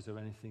buses or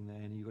anything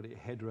then. You've got to get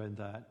your head around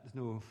that. There's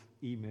no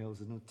emails,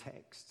 there's no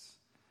texts.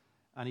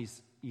 And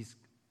he's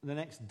the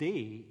next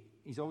day,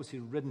 he's obviously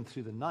ridden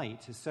through the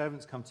night. His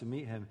servants come to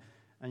meet him,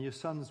 and your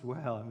son's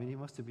well. I mean, he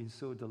must have been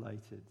so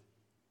delighted.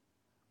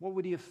 What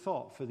would he have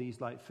thought for these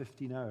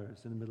 15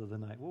 hours in the middle of the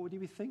night? What would he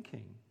be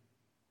thinking?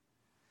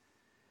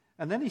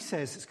 And then he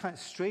says, it's quite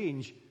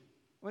strange.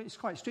 Well, it's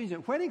quite strange.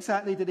 When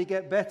exactly did he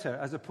get better,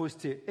 as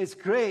opposed to, it's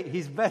great,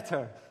 he's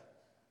better.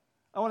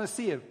 I want to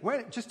see him.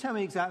 Just tell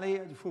me exactly,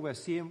 before we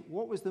see him,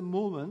 what was the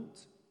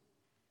moment?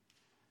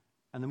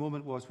 And the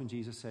moment was when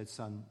Jesus said,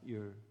 son,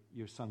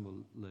 your son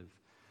will live.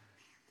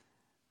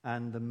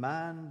 And the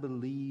man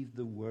believed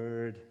the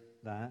word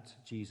that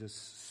Jesus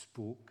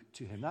spoke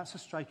to him. That's a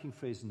striking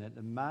phrase, isn't it?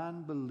 The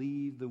man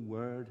believed the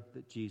word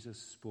that Jesus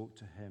spoke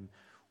to him.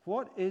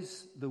 What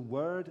is the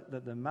word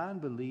that the man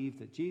believed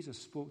that Jesus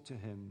spoke to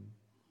him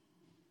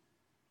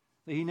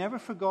that he never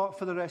forgot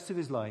for the rest of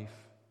his life?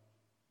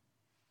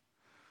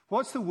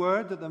 What's the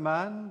word that the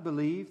man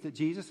believed that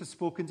Jesus had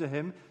spoken to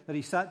him, that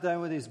he sat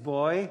down with his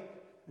boy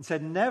and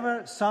said,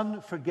 never,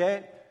 son,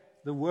 forget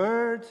the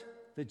word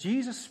that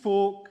Jesus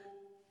spoke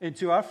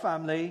into our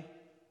family?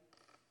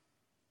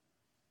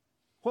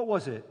 What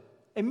was it?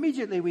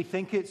 Immediately we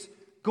think it's,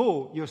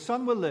 go, your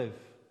son will live.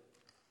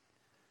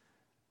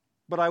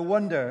 But I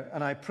wonder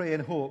and I pray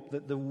and hope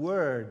that the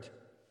word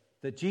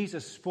that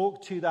Jesus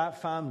spoke to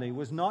that family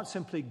was not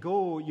simply,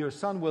 go, your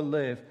son will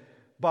live,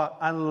 but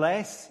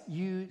unless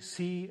you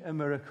see a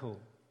miracle,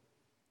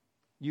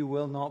 you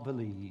will not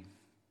believe.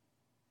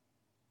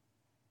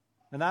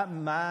 And that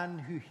man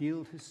who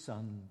healed his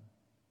son,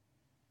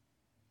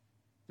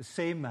 the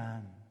same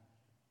man,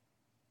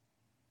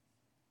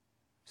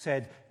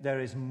 said,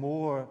 there is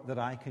more that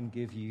I can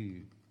give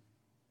you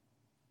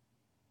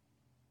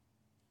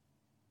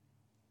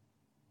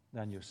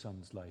than your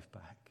son's life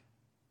back.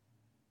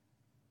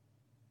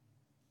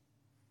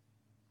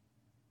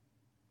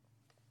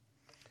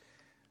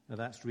 Now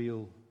that's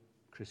real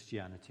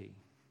Christianity.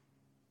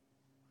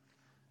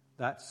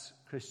 That's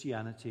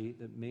Christianity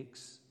that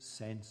makes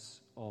sense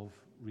of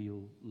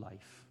real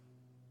life.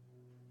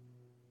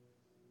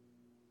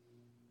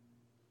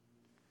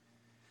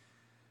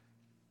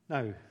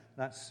 Now,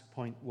 that's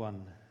point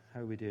one.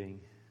 How are we doing?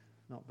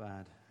 Not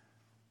bad.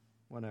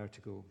 1 hour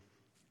to go.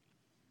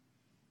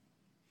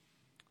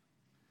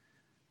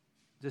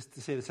 Just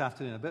to say this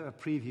afternoon, a bit of a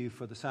preview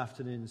for this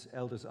afternoon's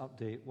Elders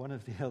Update. One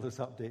of the Elders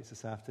Updates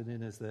this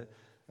afternoon is that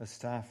as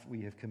staff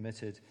we have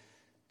committed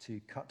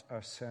to cut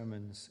our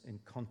sermons in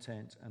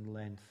content and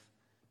length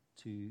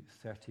to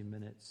 30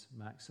 minutes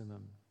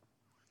maximum.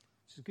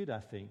 Which is good, I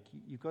think.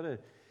 You've got to,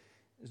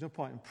 there's no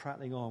point in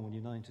prattling on when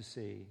you're nothing to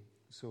say.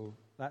 So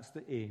that's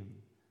the aim.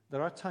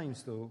 There are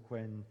times, though,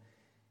 when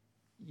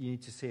you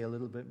need to say a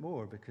little bit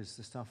more because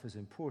the stuff is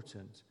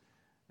important.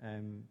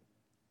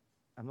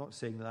 I'm not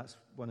saying that that's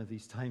one of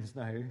these times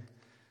now.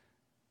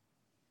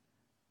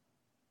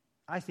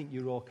 I think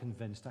you're all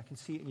convinced, I can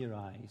see it in your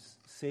eyes,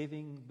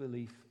 saving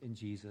belief in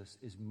Jesus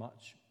is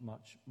much,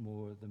 much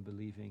more than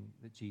believing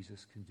that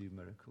Jesus can do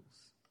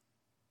miracles.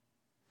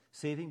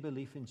 Saving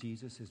belief in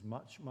Jesus is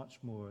much, much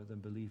more than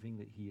believing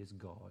that he is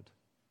God.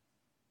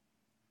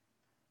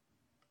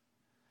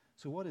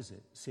 So what is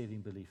it,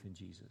 saving belief in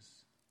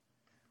Jesus?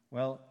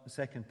 Well, the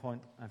second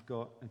point I've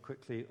got, and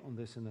quickly on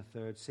this and the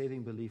third,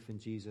 saving belief in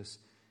Jesus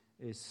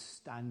is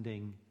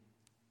standing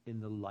in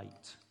the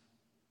light.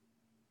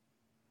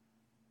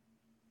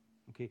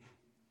 Okay,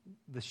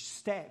 the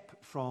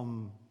step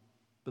from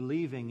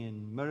believing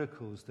in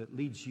miracles that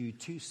leads you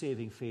to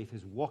saving faith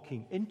is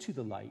walking into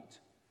the light.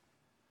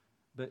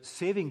 But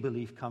saving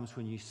belief comes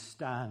when you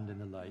stand in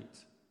the light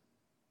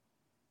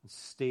and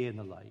stay in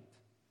the light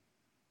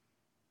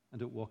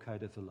and don't walk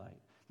out of the light.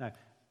 Now,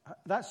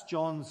 that's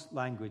John's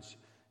language.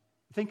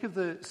 Think of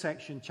the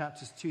section,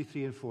 chapters 2,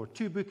 3, and 4.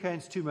 2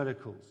 bookends, 2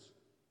 miracles.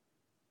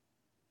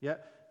 Yeah,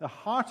 the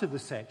heart of the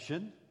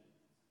section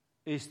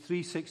is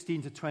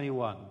 3:16 to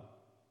 21.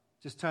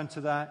 Just turn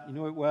to that. You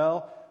know it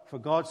well. For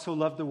God so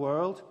loved the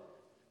world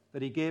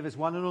that he gave his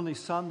one and only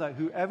Son, that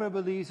whoever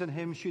believes in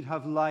him should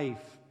have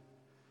life.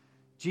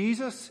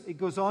 Jesus, it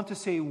goes on to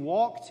say,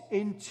 walked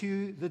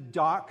into the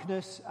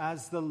darkness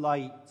as the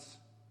light.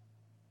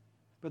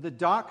 But the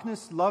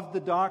darkness loved the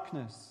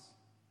darkness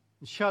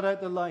and shut out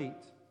the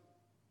light.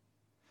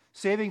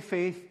 Saving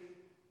faith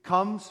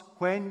comes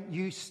when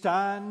you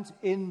stand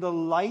in the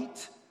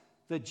light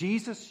that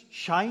Jesus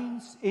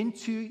shines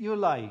into your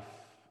life.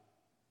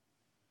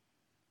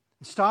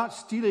 And start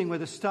dealing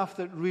with the stuff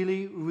that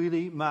really,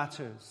 really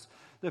matters,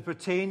 that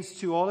pertains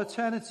to all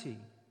eternity.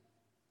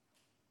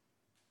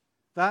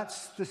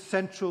 That's the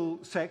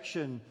central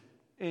section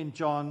in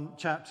John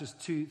chapters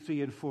 2,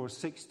 3, and 4,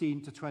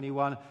 16 to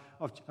 21.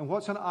 And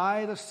what's on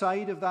either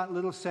side of that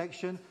little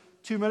section?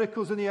 2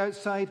 miracles on the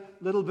outside,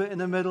 a little bit in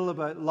the middle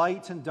about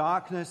light and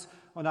darkness.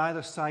 On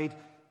either side,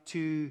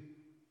 2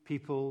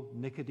 people,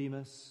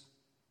 Nicodemus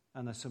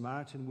and the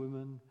Samaritan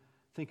woman.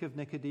 Think of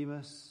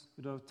Nicodemus.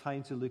 We don't have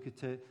time to look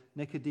at it.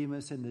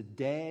 Nicodemus, in the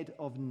dead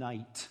of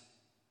night,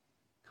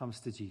 comes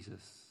to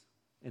Jesus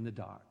in the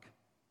dark.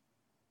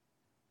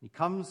 He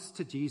comes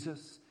to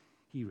Jesus.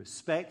 He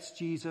respects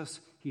Jesus.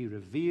 He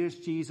reveres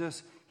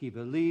Jesus. He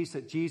believes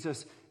that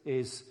Jesus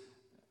is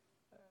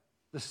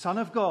the Son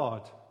of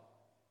God,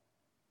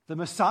 the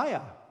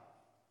Messiah.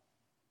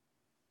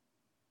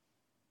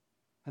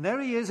 And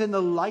there he is in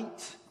the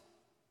light.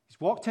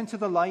 He's walked into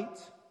the light,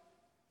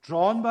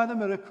 drawn by the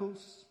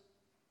miracles.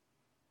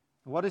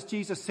 And what does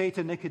Jesus say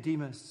to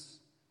Nicodemus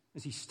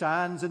as he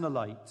stands in the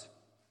light?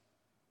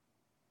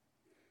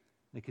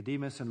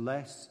 Nicodemus,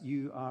 unless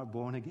you are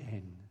born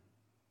again,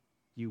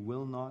 you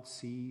will not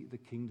see the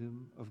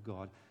kingdom of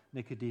God.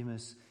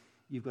 Nicodemus,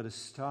 you've got to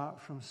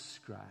start from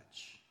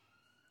scratch.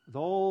 With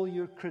all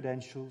your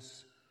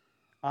credentials,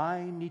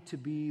 I need to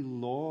be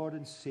Lord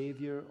and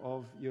Savior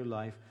of your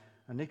life.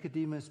 And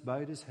Nicodemus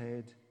bowed his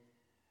head,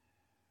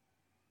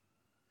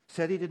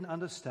 said he didn't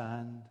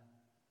understand.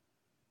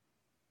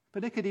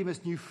 But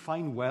Nicodemus knew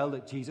fine well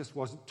that Jesus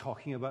wasn't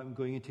talking about him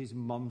going into his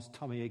mum's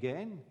tummy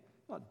again.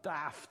 Not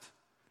daft.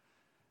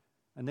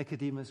 And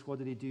Nicodemus, what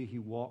did he do? He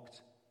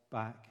walked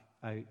back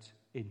out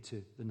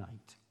into the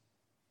night.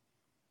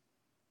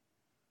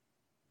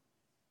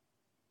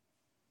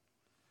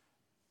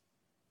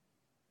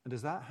 And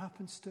does that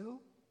happen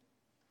still?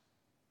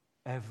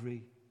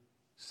 Every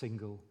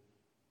single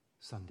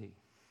Sunday.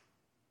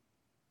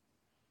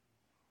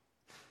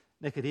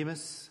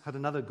 Nicodemus had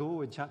another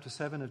go in chapter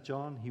 7 of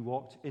John. He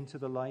walked into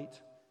the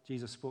light.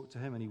 Jesus spoke to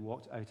him and he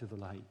walked out of the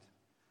light.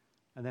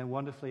 And then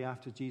wonderfully,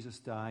 after Jesus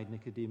died,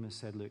 Nicodemus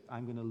said, look,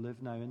 I'm going to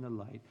live now in the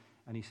light.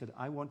 And he said,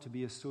 I want to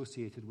be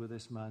associated with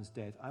this man's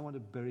death. I want to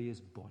bury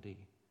his body.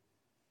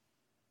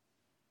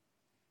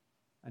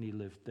 And he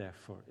lived,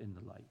 therefore, in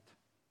the light.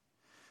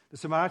 The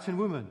Samaritan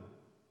woman,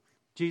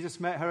 Jesus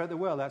met her at the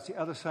well. That's the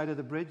other side of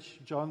the bridge,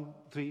 John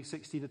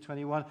 3:16 to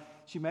 21.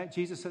 She met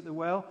Jesus at the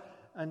well,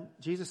 and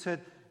Jesus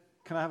said,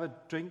 can I have a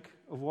drink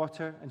of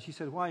water? And she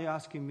said, why are you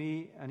asking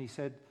me? And he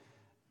said,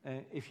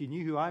 if you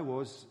knew who I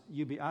was,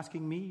 you'd be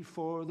asking me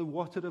for the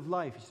water of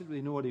life. She didn't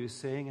really know what he was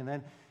saying. And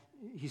then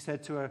he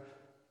said to her,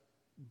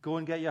 go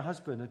and get your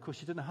husband. And of course,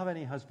 she didn't have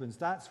any husbands.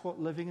 That's what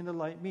living in the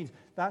light means.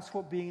 That's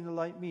what being in the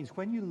light means.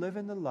 When you live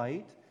in the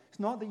light, it's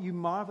not that you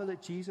marvel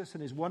at Jesus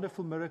and his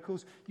wonderful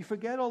miracles. You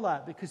forget all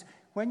that, because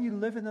when you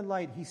live in the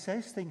light, he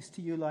says things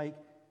to you like,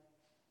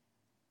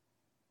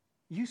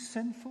 you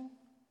sinful?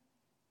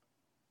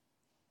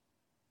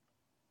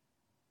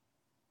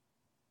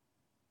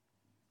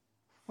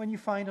 When you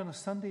find on a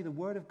Sunday the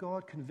Word of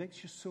God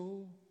convicts your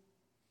soul,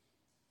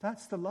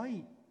 that's the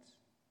light.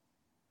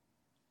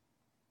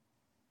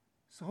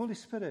 It's the Holy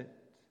Spirit.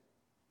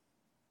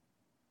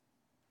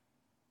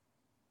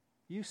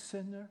 You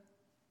sinner.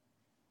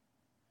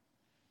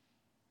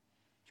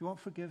 Do you want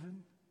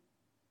forgiven?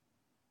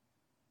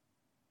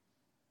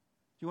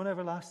 Do you want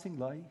everlasting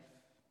life? Do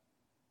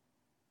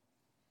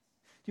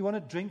you want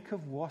a drink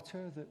of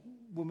water that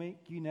will make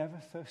you never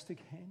thirst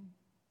again?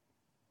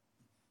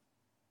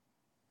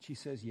 She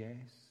says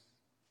yes.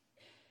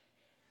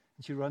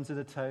 And she runs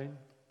into town.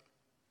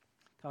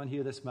 Come and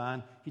hear this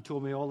man. He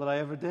told me all that I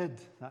ever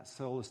did. That's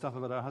all the stuff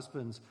about her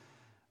husbands.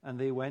 And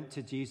they went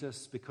to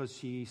Jesus because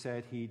she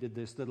said he did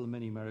this little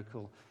mini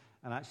miracle.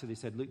 And actually they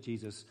said, look,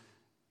 Jesus,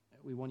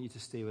 we want you to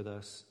stay with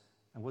us.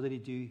 And what did he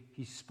do?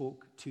 He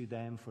spoke to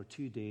them for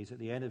 2 days. At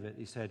the end of it,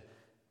 he said,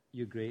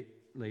 you're great,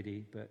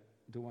 lady, but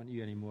I don't want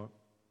you anymore.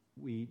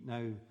 We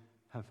now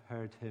have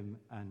heard him,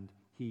 and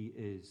he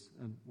is.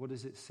 And what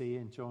does it say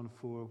in John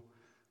 4?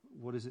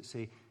 What does it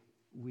say?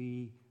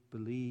 We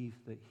believe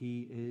that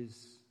he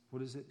is, what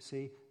does it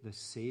say? The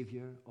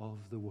Savior of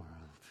the world.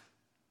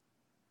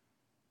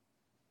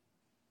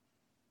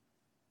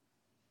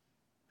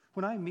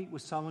 When I meet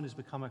with someone who's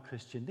become a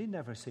Christian, they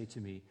never say to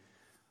me,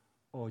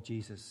 oh,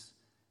 Jesus,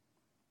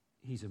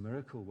 he's a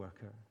miracle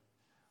worker.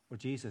 Or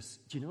Jesus,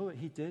 do you know what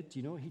he did? Do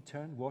you know he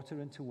turned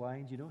water into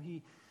wine? Do you know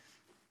he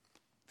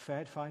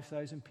fed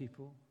 5,000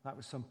 people? That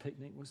was some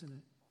picnic, wasn't it?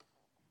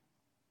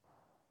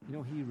 You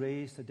know, he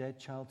raised a dead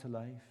child to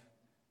life.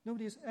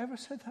 Nobody has ever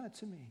said that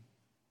to me.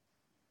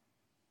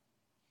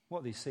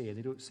 What they say, and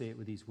they don't say it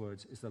with these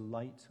words, is the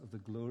light of the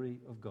glory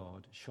of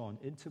God shone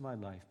into my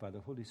life by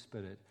the Holy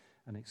Spirit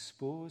and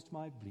exposed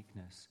my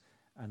bleakness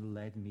and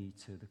led me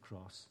to the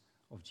cross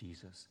of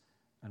Jesus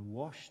and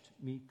washed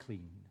me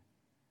clean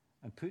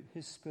and put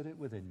his Spirit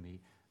within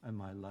me, and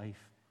my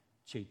life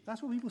changed.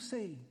 That's what people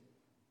say.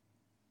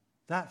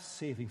 That's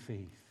saving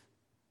faith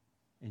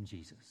in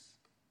Jesus.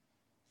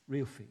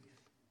 Real faith.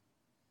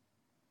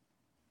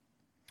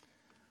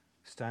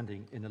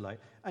 Standing in the light.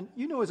 And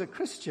you know, as a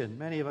Christian,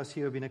 many of us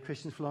here have been a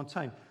Christian for a long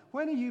time.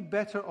 When are you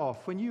better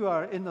off? When you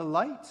are in the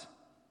light,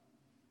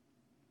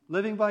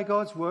 living by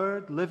God's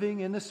word,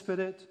 living in the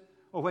Spirit,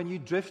 or when you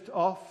drift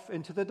off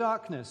into the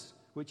darkness?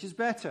 Which is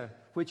better?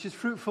 Which is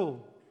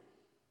fruitful?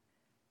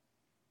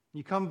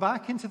 You come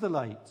back into the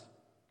light.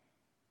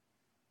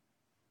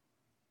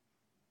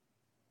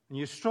 And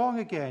you're strong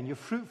again, you're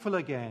fruitful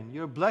again,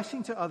 you're a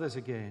blessing to others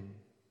again.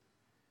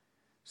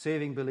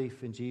 Saving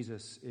belief in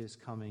Jesus is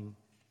coming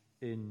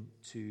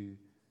into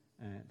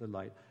the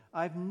light.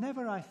 I've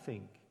never, I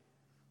think,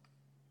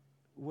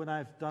 when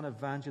I've done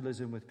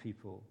evangelism with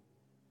people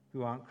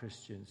who aren't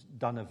Christians,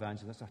 done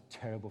evangelism, that's a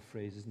terrible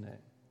phrase, isn't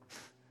it?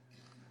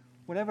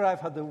 Whenever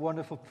I've had the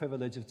wonderful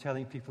privilege of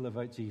telling people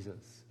about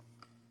Jesus,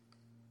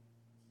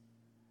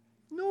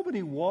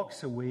 nobody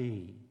walks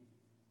away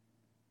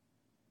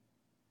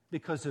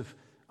because of,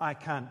 I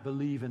can't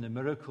believe in the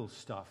miracle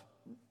stuff.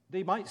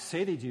 They might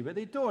say they do, but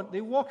they don't.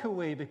 They walk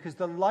away because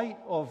the light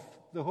of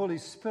the Holy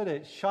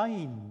Spirit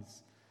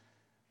shines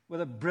with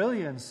a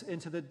brilliance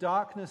into the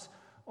darkness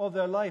of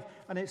their life.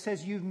 And it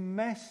says, you've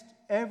messed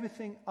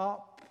everything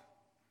up.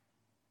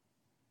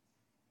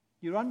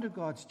 You're under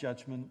God's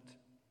judgment.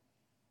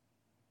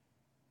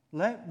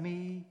 Let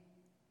me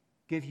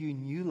give you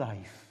new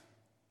life,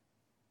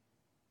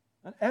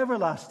 an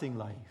everlasting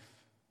life.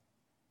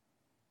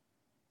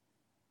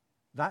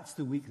 That's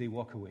the week they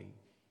walk away.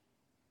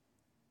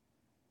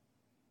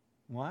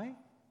 Why?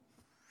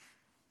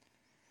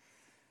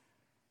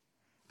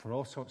 For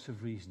all sorts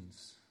of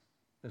reasons.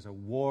 There's a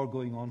war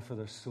going on for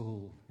their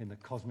soul in the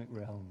cosmic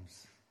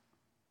realms.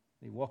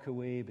 They walk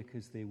away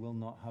because they will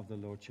not have the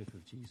lordship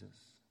of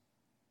Jesus.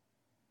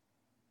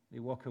 They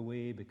walk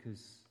away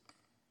because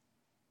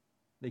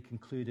they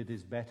conclude it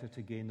is better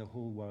to gain the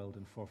whole world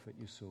and forfeit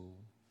your soul.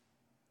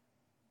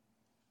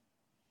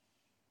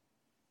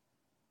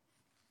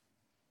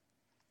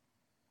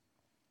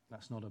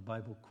 That's not a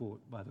Bible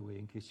quote, by the way,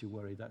 in case you're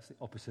worried. That's the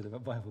opposite of a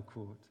Bible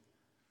quote.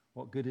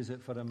 What good is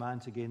it for a man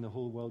to gain the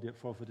whole world yet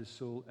forfeit his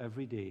soul?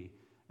 Every day,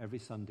 every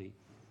Sunday,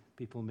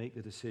 people make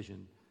the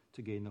decision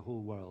to gain the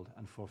whole world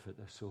and forfeit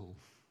their soul.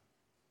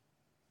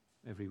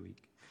 Every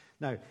week.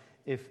 Now,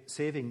 if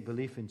saving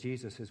belief in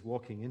Jesus is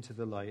walking into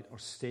the light or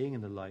staying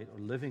in the light or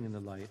living in the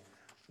light,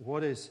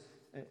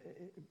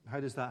 how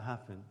does that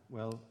happen?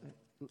 Well,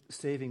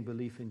 saving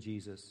belief in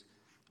Jesus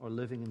or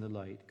living in the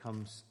light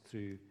comes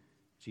through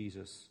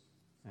Jesus'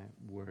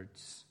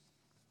 words.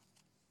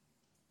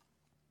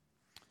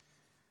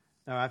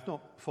 Now, I've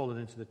not fallen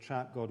into the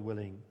trap, God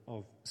willing,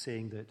 of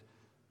saying that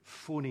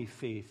phony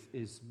faith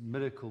is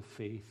miracle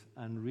faith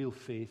and real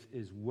faith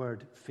is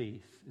word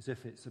faith, as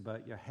if it's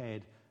about your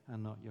head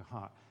and not your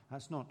heart.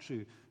 That's not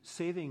true.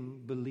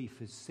 Saving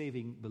belief is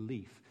saving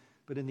belief.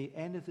 But in the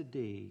end of the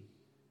day,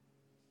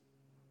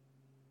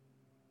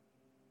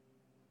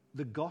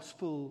 the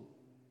gospel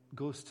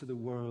goes to the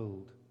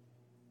world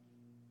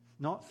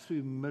not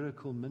through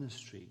miracle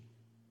ministry,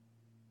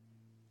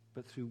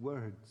 but through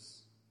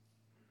words.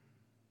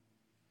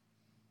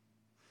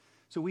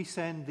 So we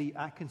send the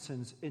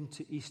Atkinsons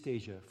into East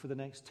Asia for the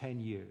next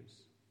 10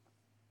 years.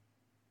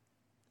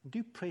 And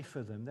do pray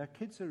for them. Their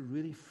kids are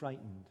really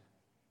frightened.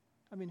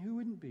 I mean, who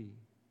wouldn't be?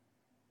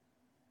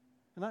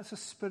 And that's a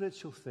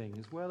spiritual thing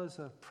as well as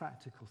a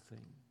practical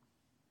thing.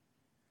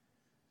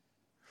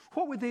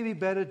 What would they be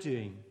better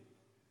doing?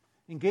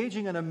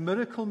 Engaging in a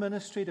miracle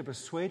ministry to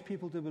persuade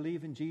people to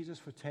believe in Jesus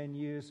for 10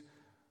 years,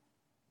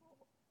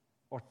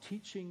 or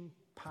teaching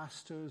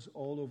pastors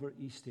all over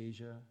East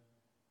Asia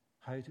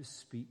how to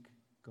speak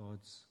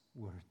God's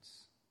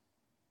words?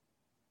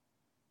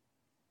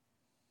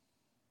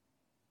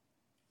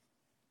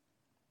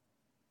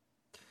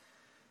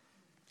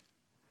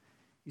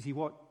 You see,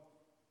 what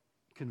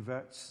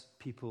converts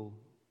people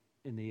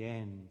in the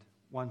end,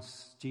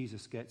 once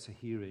Jesus gets a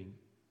hearing,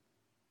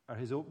 are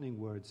his opening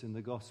words in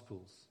the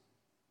Gospels.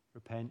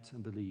 Repent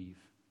and believe,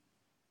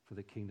 for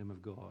the kingdom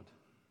of God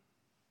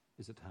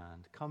is at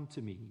hand. Come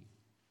to me,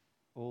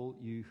 all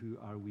you who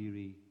are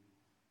weary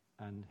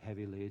and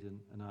heavy laden,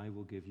 and I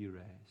will give you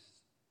rest.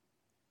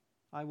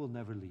 I will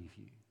never leave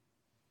you.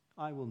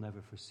 I will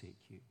never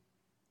forsake you.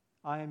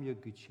 I am your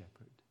good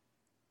shepherd.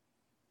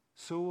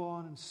 So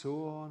on and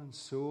so on and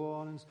so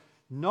on. And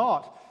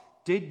not,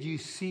 did you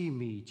see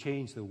me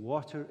change the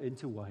water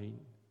into wine?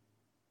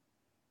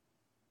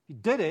 He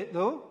did it,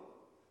 though.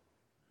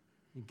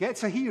 He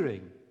gets a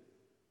hearing.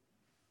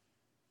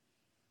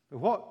 But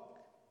what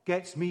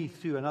gets me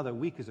through another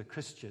week as a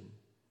Christian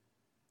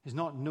is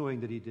not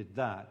knowing that he did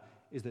that.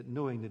 is that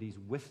knowing that he's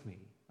with me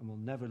and will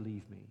never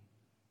leave me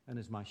and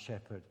is my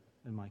shepherd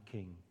and my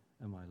king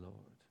and my Lord.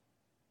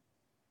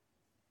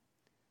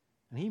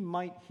 And he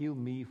might heal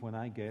me when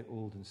I get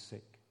old and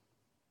sick.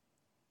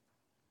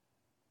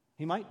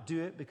 He might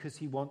do it because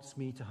he wants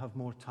me to have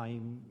more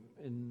time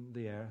in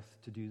the earth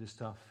to do the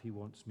stuff he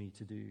wants me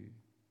to do.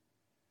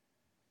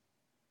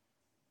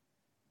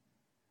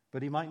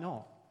 But he might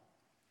not.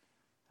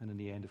 And in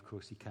the end, of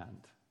course, he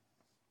can't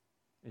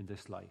in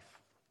this life.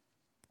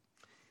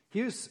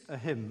 Here's a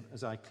hymn,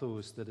 as I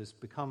close, that has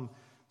become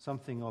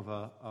something of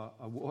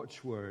a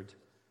watchword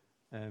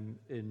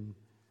in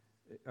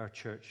our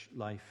church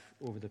life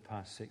over the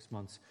past 6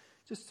 months.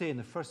 Just say in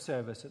the first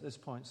service at this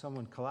point,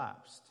 someone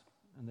collapsed.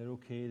 And they're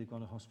okay, they've gone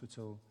to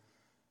hospital.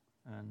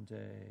 And,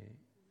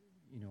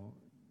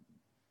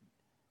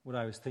 what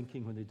I was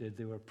thinking when they did,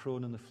 they were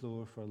prone on the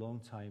floor for a long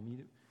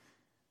time.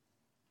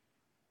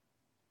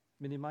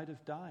 They might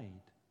have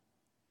died.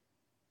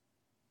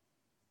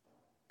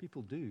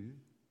 People do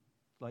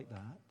like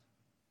that.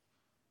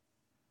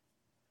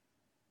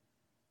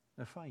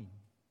 They're fine.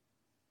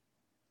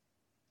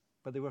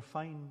 But they were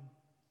fine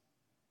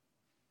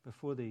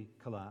before they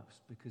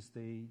collapsed because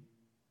they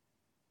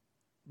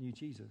knew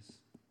Jesus.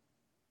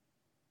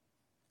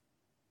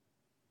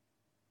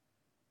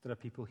 There are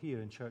people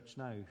here in church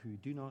now who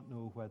do not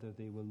know whether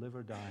they will live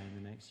or die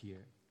in the next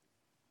year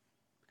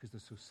because they're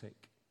so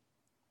sick.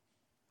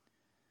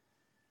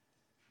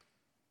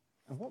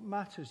 And what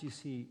matters, you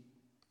see,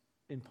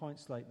 in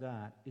points like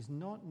that is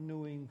not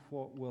knowing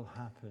what will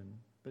happen,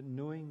 but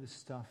knowing the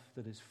stuff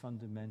that is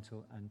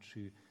fundamental and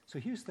true. So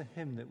here's the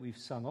hymn that we've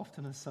sung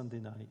often on Sunday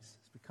nights.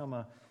 It's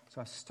become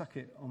so I stuck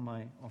it on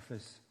my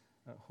office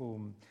at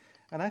home.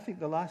 And I think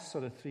the last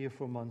sort of 3 or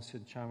 4 months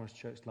in Chalmers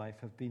Church life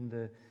have been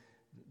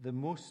the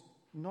most,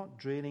 not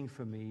draining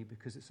for me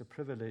because it's a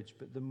privilege,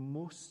 but the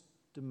most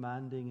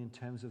demanding in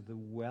terms of the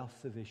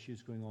wealth of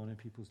issues going on in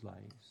people's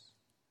lives.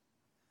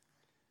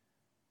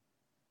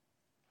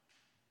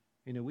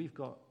 We've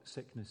got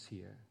sickness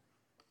here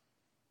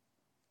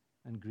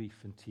and grief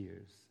and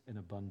tears in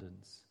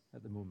abundance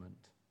at the moment.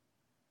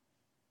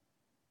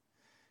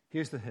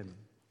 Here's the hymn.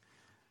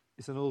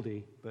 It's an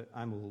oldie, but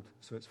I'm old,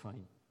 so it's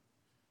fine.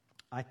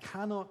 I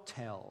cannot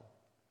tell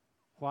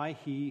why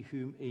he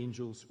whom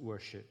angels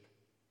worship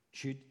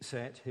should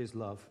set his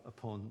love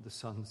upon the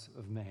sons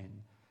of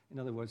men. In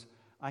other words,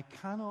 I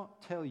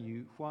cannot tell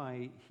you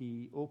why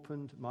he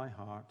opened my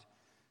heart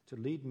to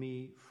lead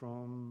me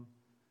from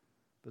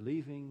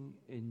believing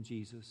in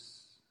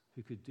Jesus,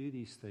 who could do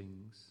these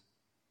things,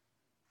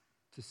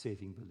 to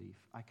saving belief.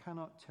 I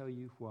cannot tell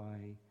you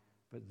why,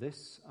 but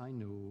this I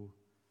know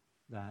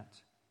that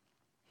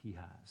he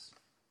has.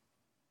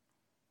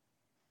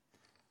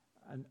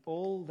 And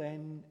all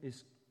then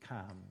is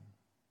calm.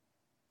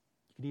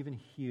 You can even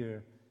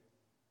hear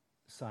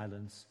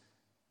silence.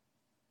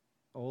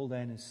 All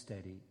then is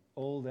steady.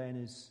 All then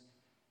is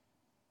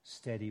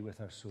steady with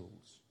our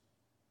souls.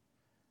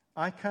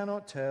 I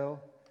cannot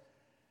tell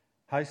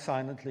how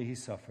silently he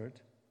suffered.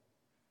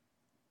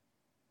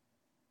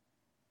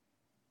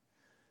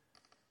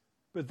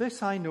 But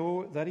this I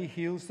know, that he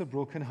heals the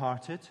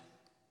brokenhearted.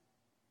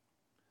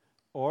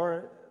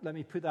 Or, let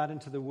me put that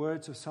into the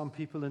words of some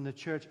people in the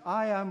church,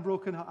 I am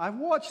broken. I've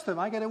watched them.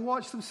 I get to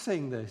watch them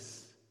sing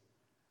this.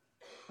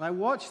 And I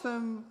watch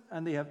them,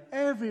 and they have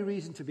every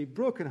reason to be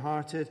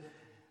brokenhearted,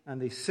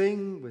 and they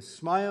sing with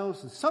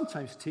smiles and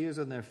sometimes tears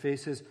on their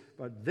faces.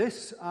 But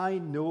this I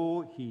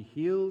know, he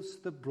heals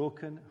the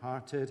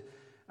brokenhearted,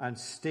 and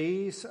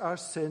stays our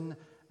sin,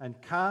 and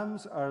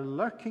calms our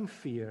lurking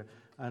fear,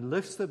 and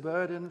lifts the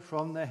burden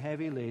from the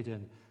heavy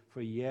laden.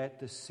 For yet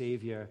the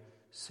Savior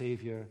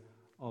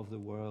of the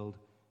world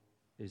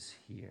is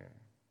here.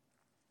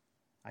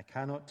 I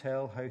cannot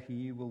tell how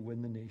he will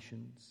win the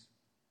nations.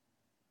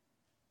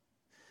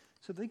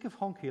 So think of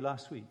Honky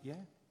last week, yeah?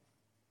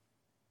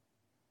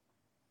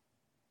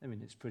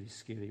 It's pretty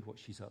scary what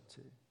she's up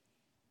to.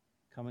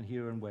 Come and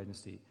hear her on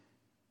Wednesday.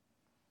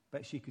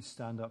 Bet she could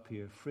stand up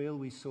here, frail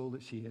wee soul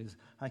that she is.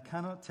 I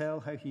cannot tell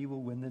how he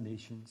will win the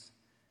nations,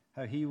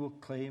 how he will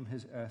claim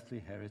his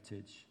earthly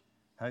heritage,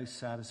 how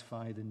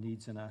satisfy the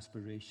needs and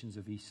aspirations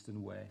of East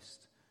and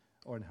West,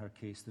 or in her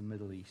case, the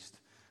Middle East,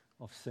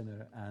 of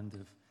sinner and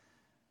of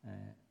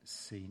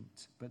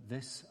saint. But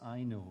this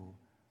I know,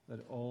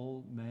 that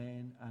all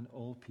men and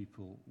all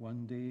people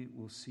one day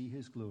will see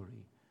his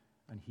glory,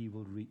 and he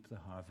will reap the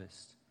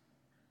harvest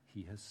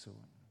he has sown.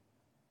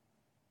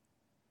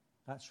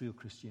 That's real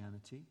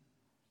Christianity.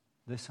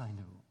 This I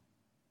know.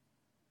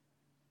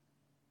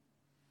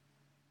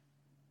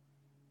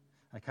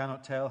 I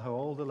cannot tell how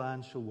all the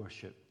land shall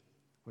worship,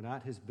 when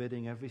at his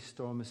bidding every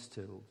storm is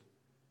stilled.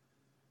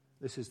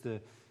 This is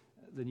the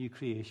new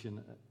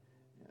creation.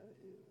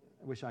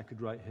 I wish I could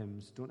write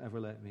hymns. Don't ever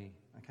let me.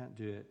 I can't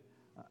do it.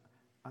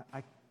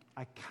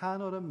 I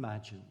cannot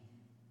imagine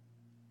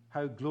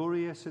how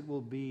glorious it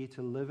will be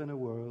to live in a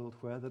world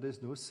where there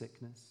is no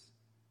sickness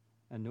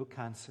and no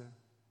cancer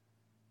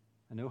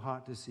and no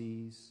heart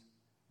disease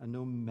and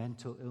no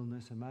mental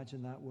illness.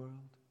 Imagine that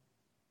world.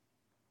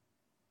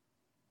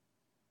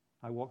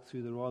 I walk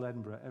through the Royal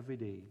Edinburgh every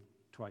day,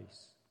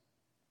 twice,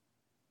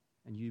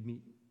 and you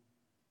meet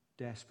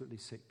desperately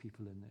sick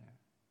people in there.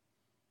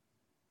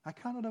 I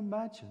cannot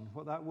imagine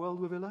what that world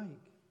will be like.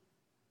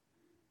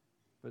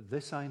 But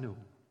this I know,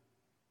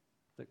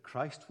 that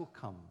Christ will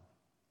come,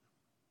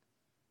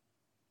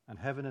 and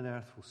heaven and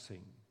earth will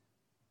sing,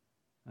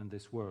 and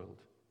this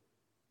world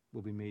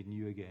will be made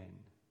new again,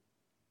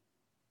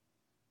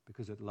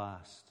 because at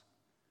last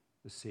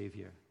the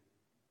Savior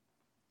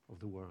of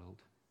the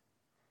world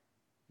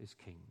is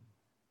King.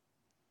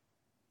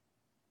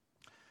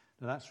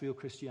 Now that's real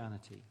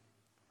Christianity,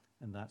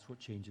 and that's what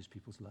changes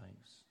people's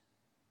lives.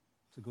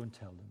 So go and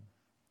tell them.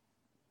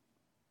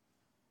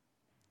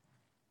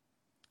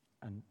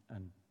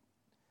 And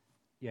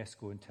yes,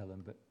 go and tell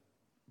them, but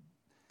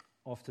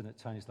often at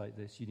times like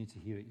this, you need to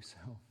hear it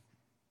yourself.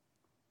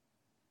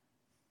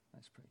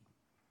 Let's pray.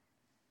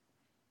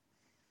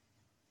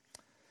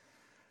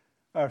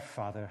 Our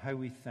Father, how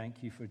we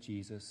thank you for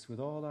Jesus with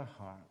all our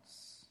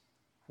hearts.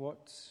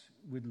 What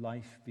would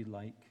life be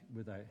like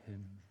without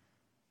him?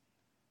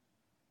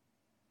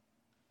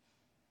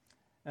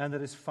 And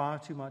there is far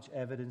too much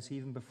evidence,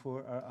 even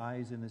before our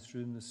eyes in this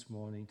room this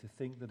morning, to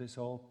think that it's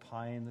all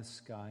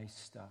pie-in-the-sky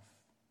stuff.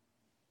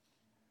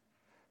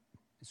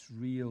 It's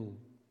real.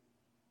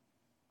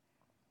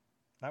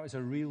 That was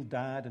a real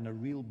dad and a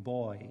real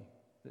boy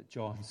that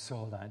John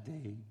saw that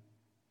day.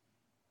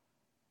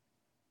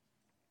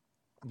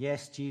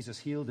 Yes, Jesus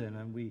healed him,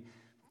 and we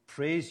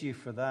praise you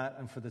for that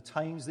and for the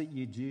times that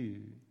you do.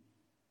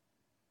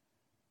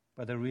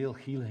 But the real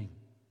healing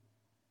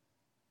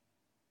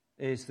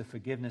is the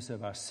forgiveness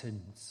of our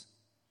sins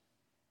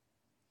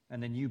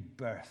and the new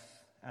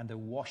birth and the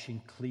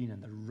washing clean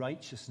and the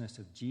righteousness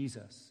of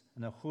Jesus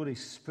and the Holy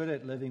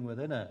Spirit living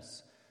within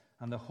us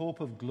and the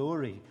hope of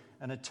glory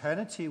and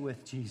eternity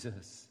with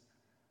Jesus.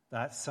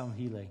 That's some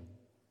healing.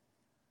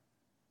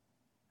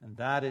 And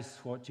that is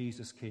what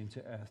Jesus came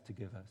to earth to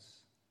give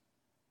us.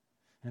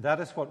 And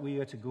that is what we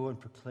are to go and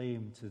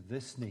proclaim to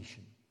this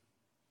nation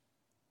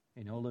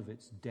in all of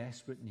its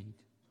desperate need,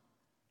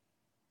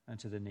 and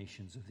to the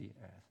nations of the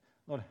earth.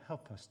 Lord,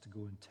 help us to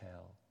go and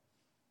tell.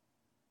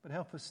 But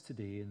help us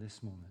today in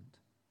this moment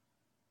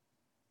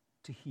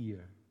to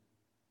hear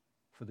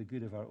for the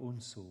good of our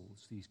own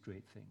souls these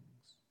great things.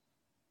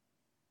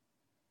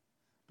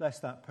 Bless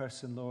that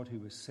person, Lord, who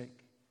was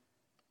sick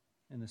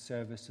in the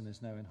service and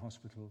is now in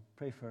hospital.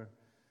 Pray for her,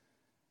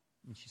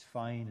 and she's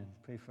fine, and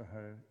pray for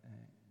her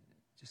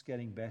just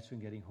getting better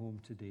and getting home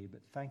today.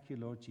 But thank you,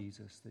 Lord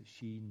Jesus, that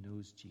she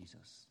knows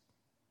Jesus.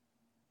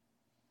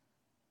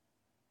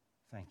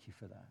 Thank you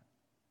for that.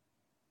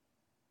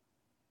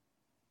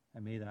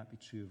 And may that be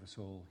true of us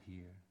all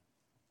here.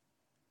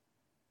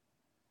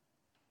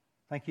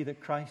 Thank you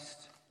that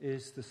Christ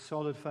is the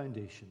solid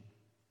foundation,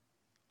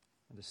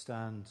 and to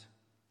stand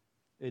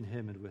in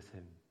him and with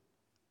him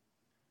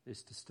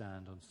is to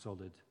stand on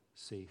solid,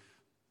 safe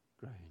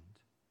ground.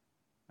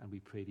 And we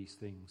pray these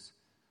things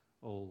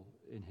all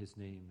in his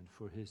name and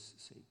for his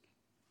sake.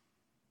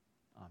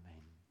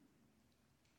 Amen.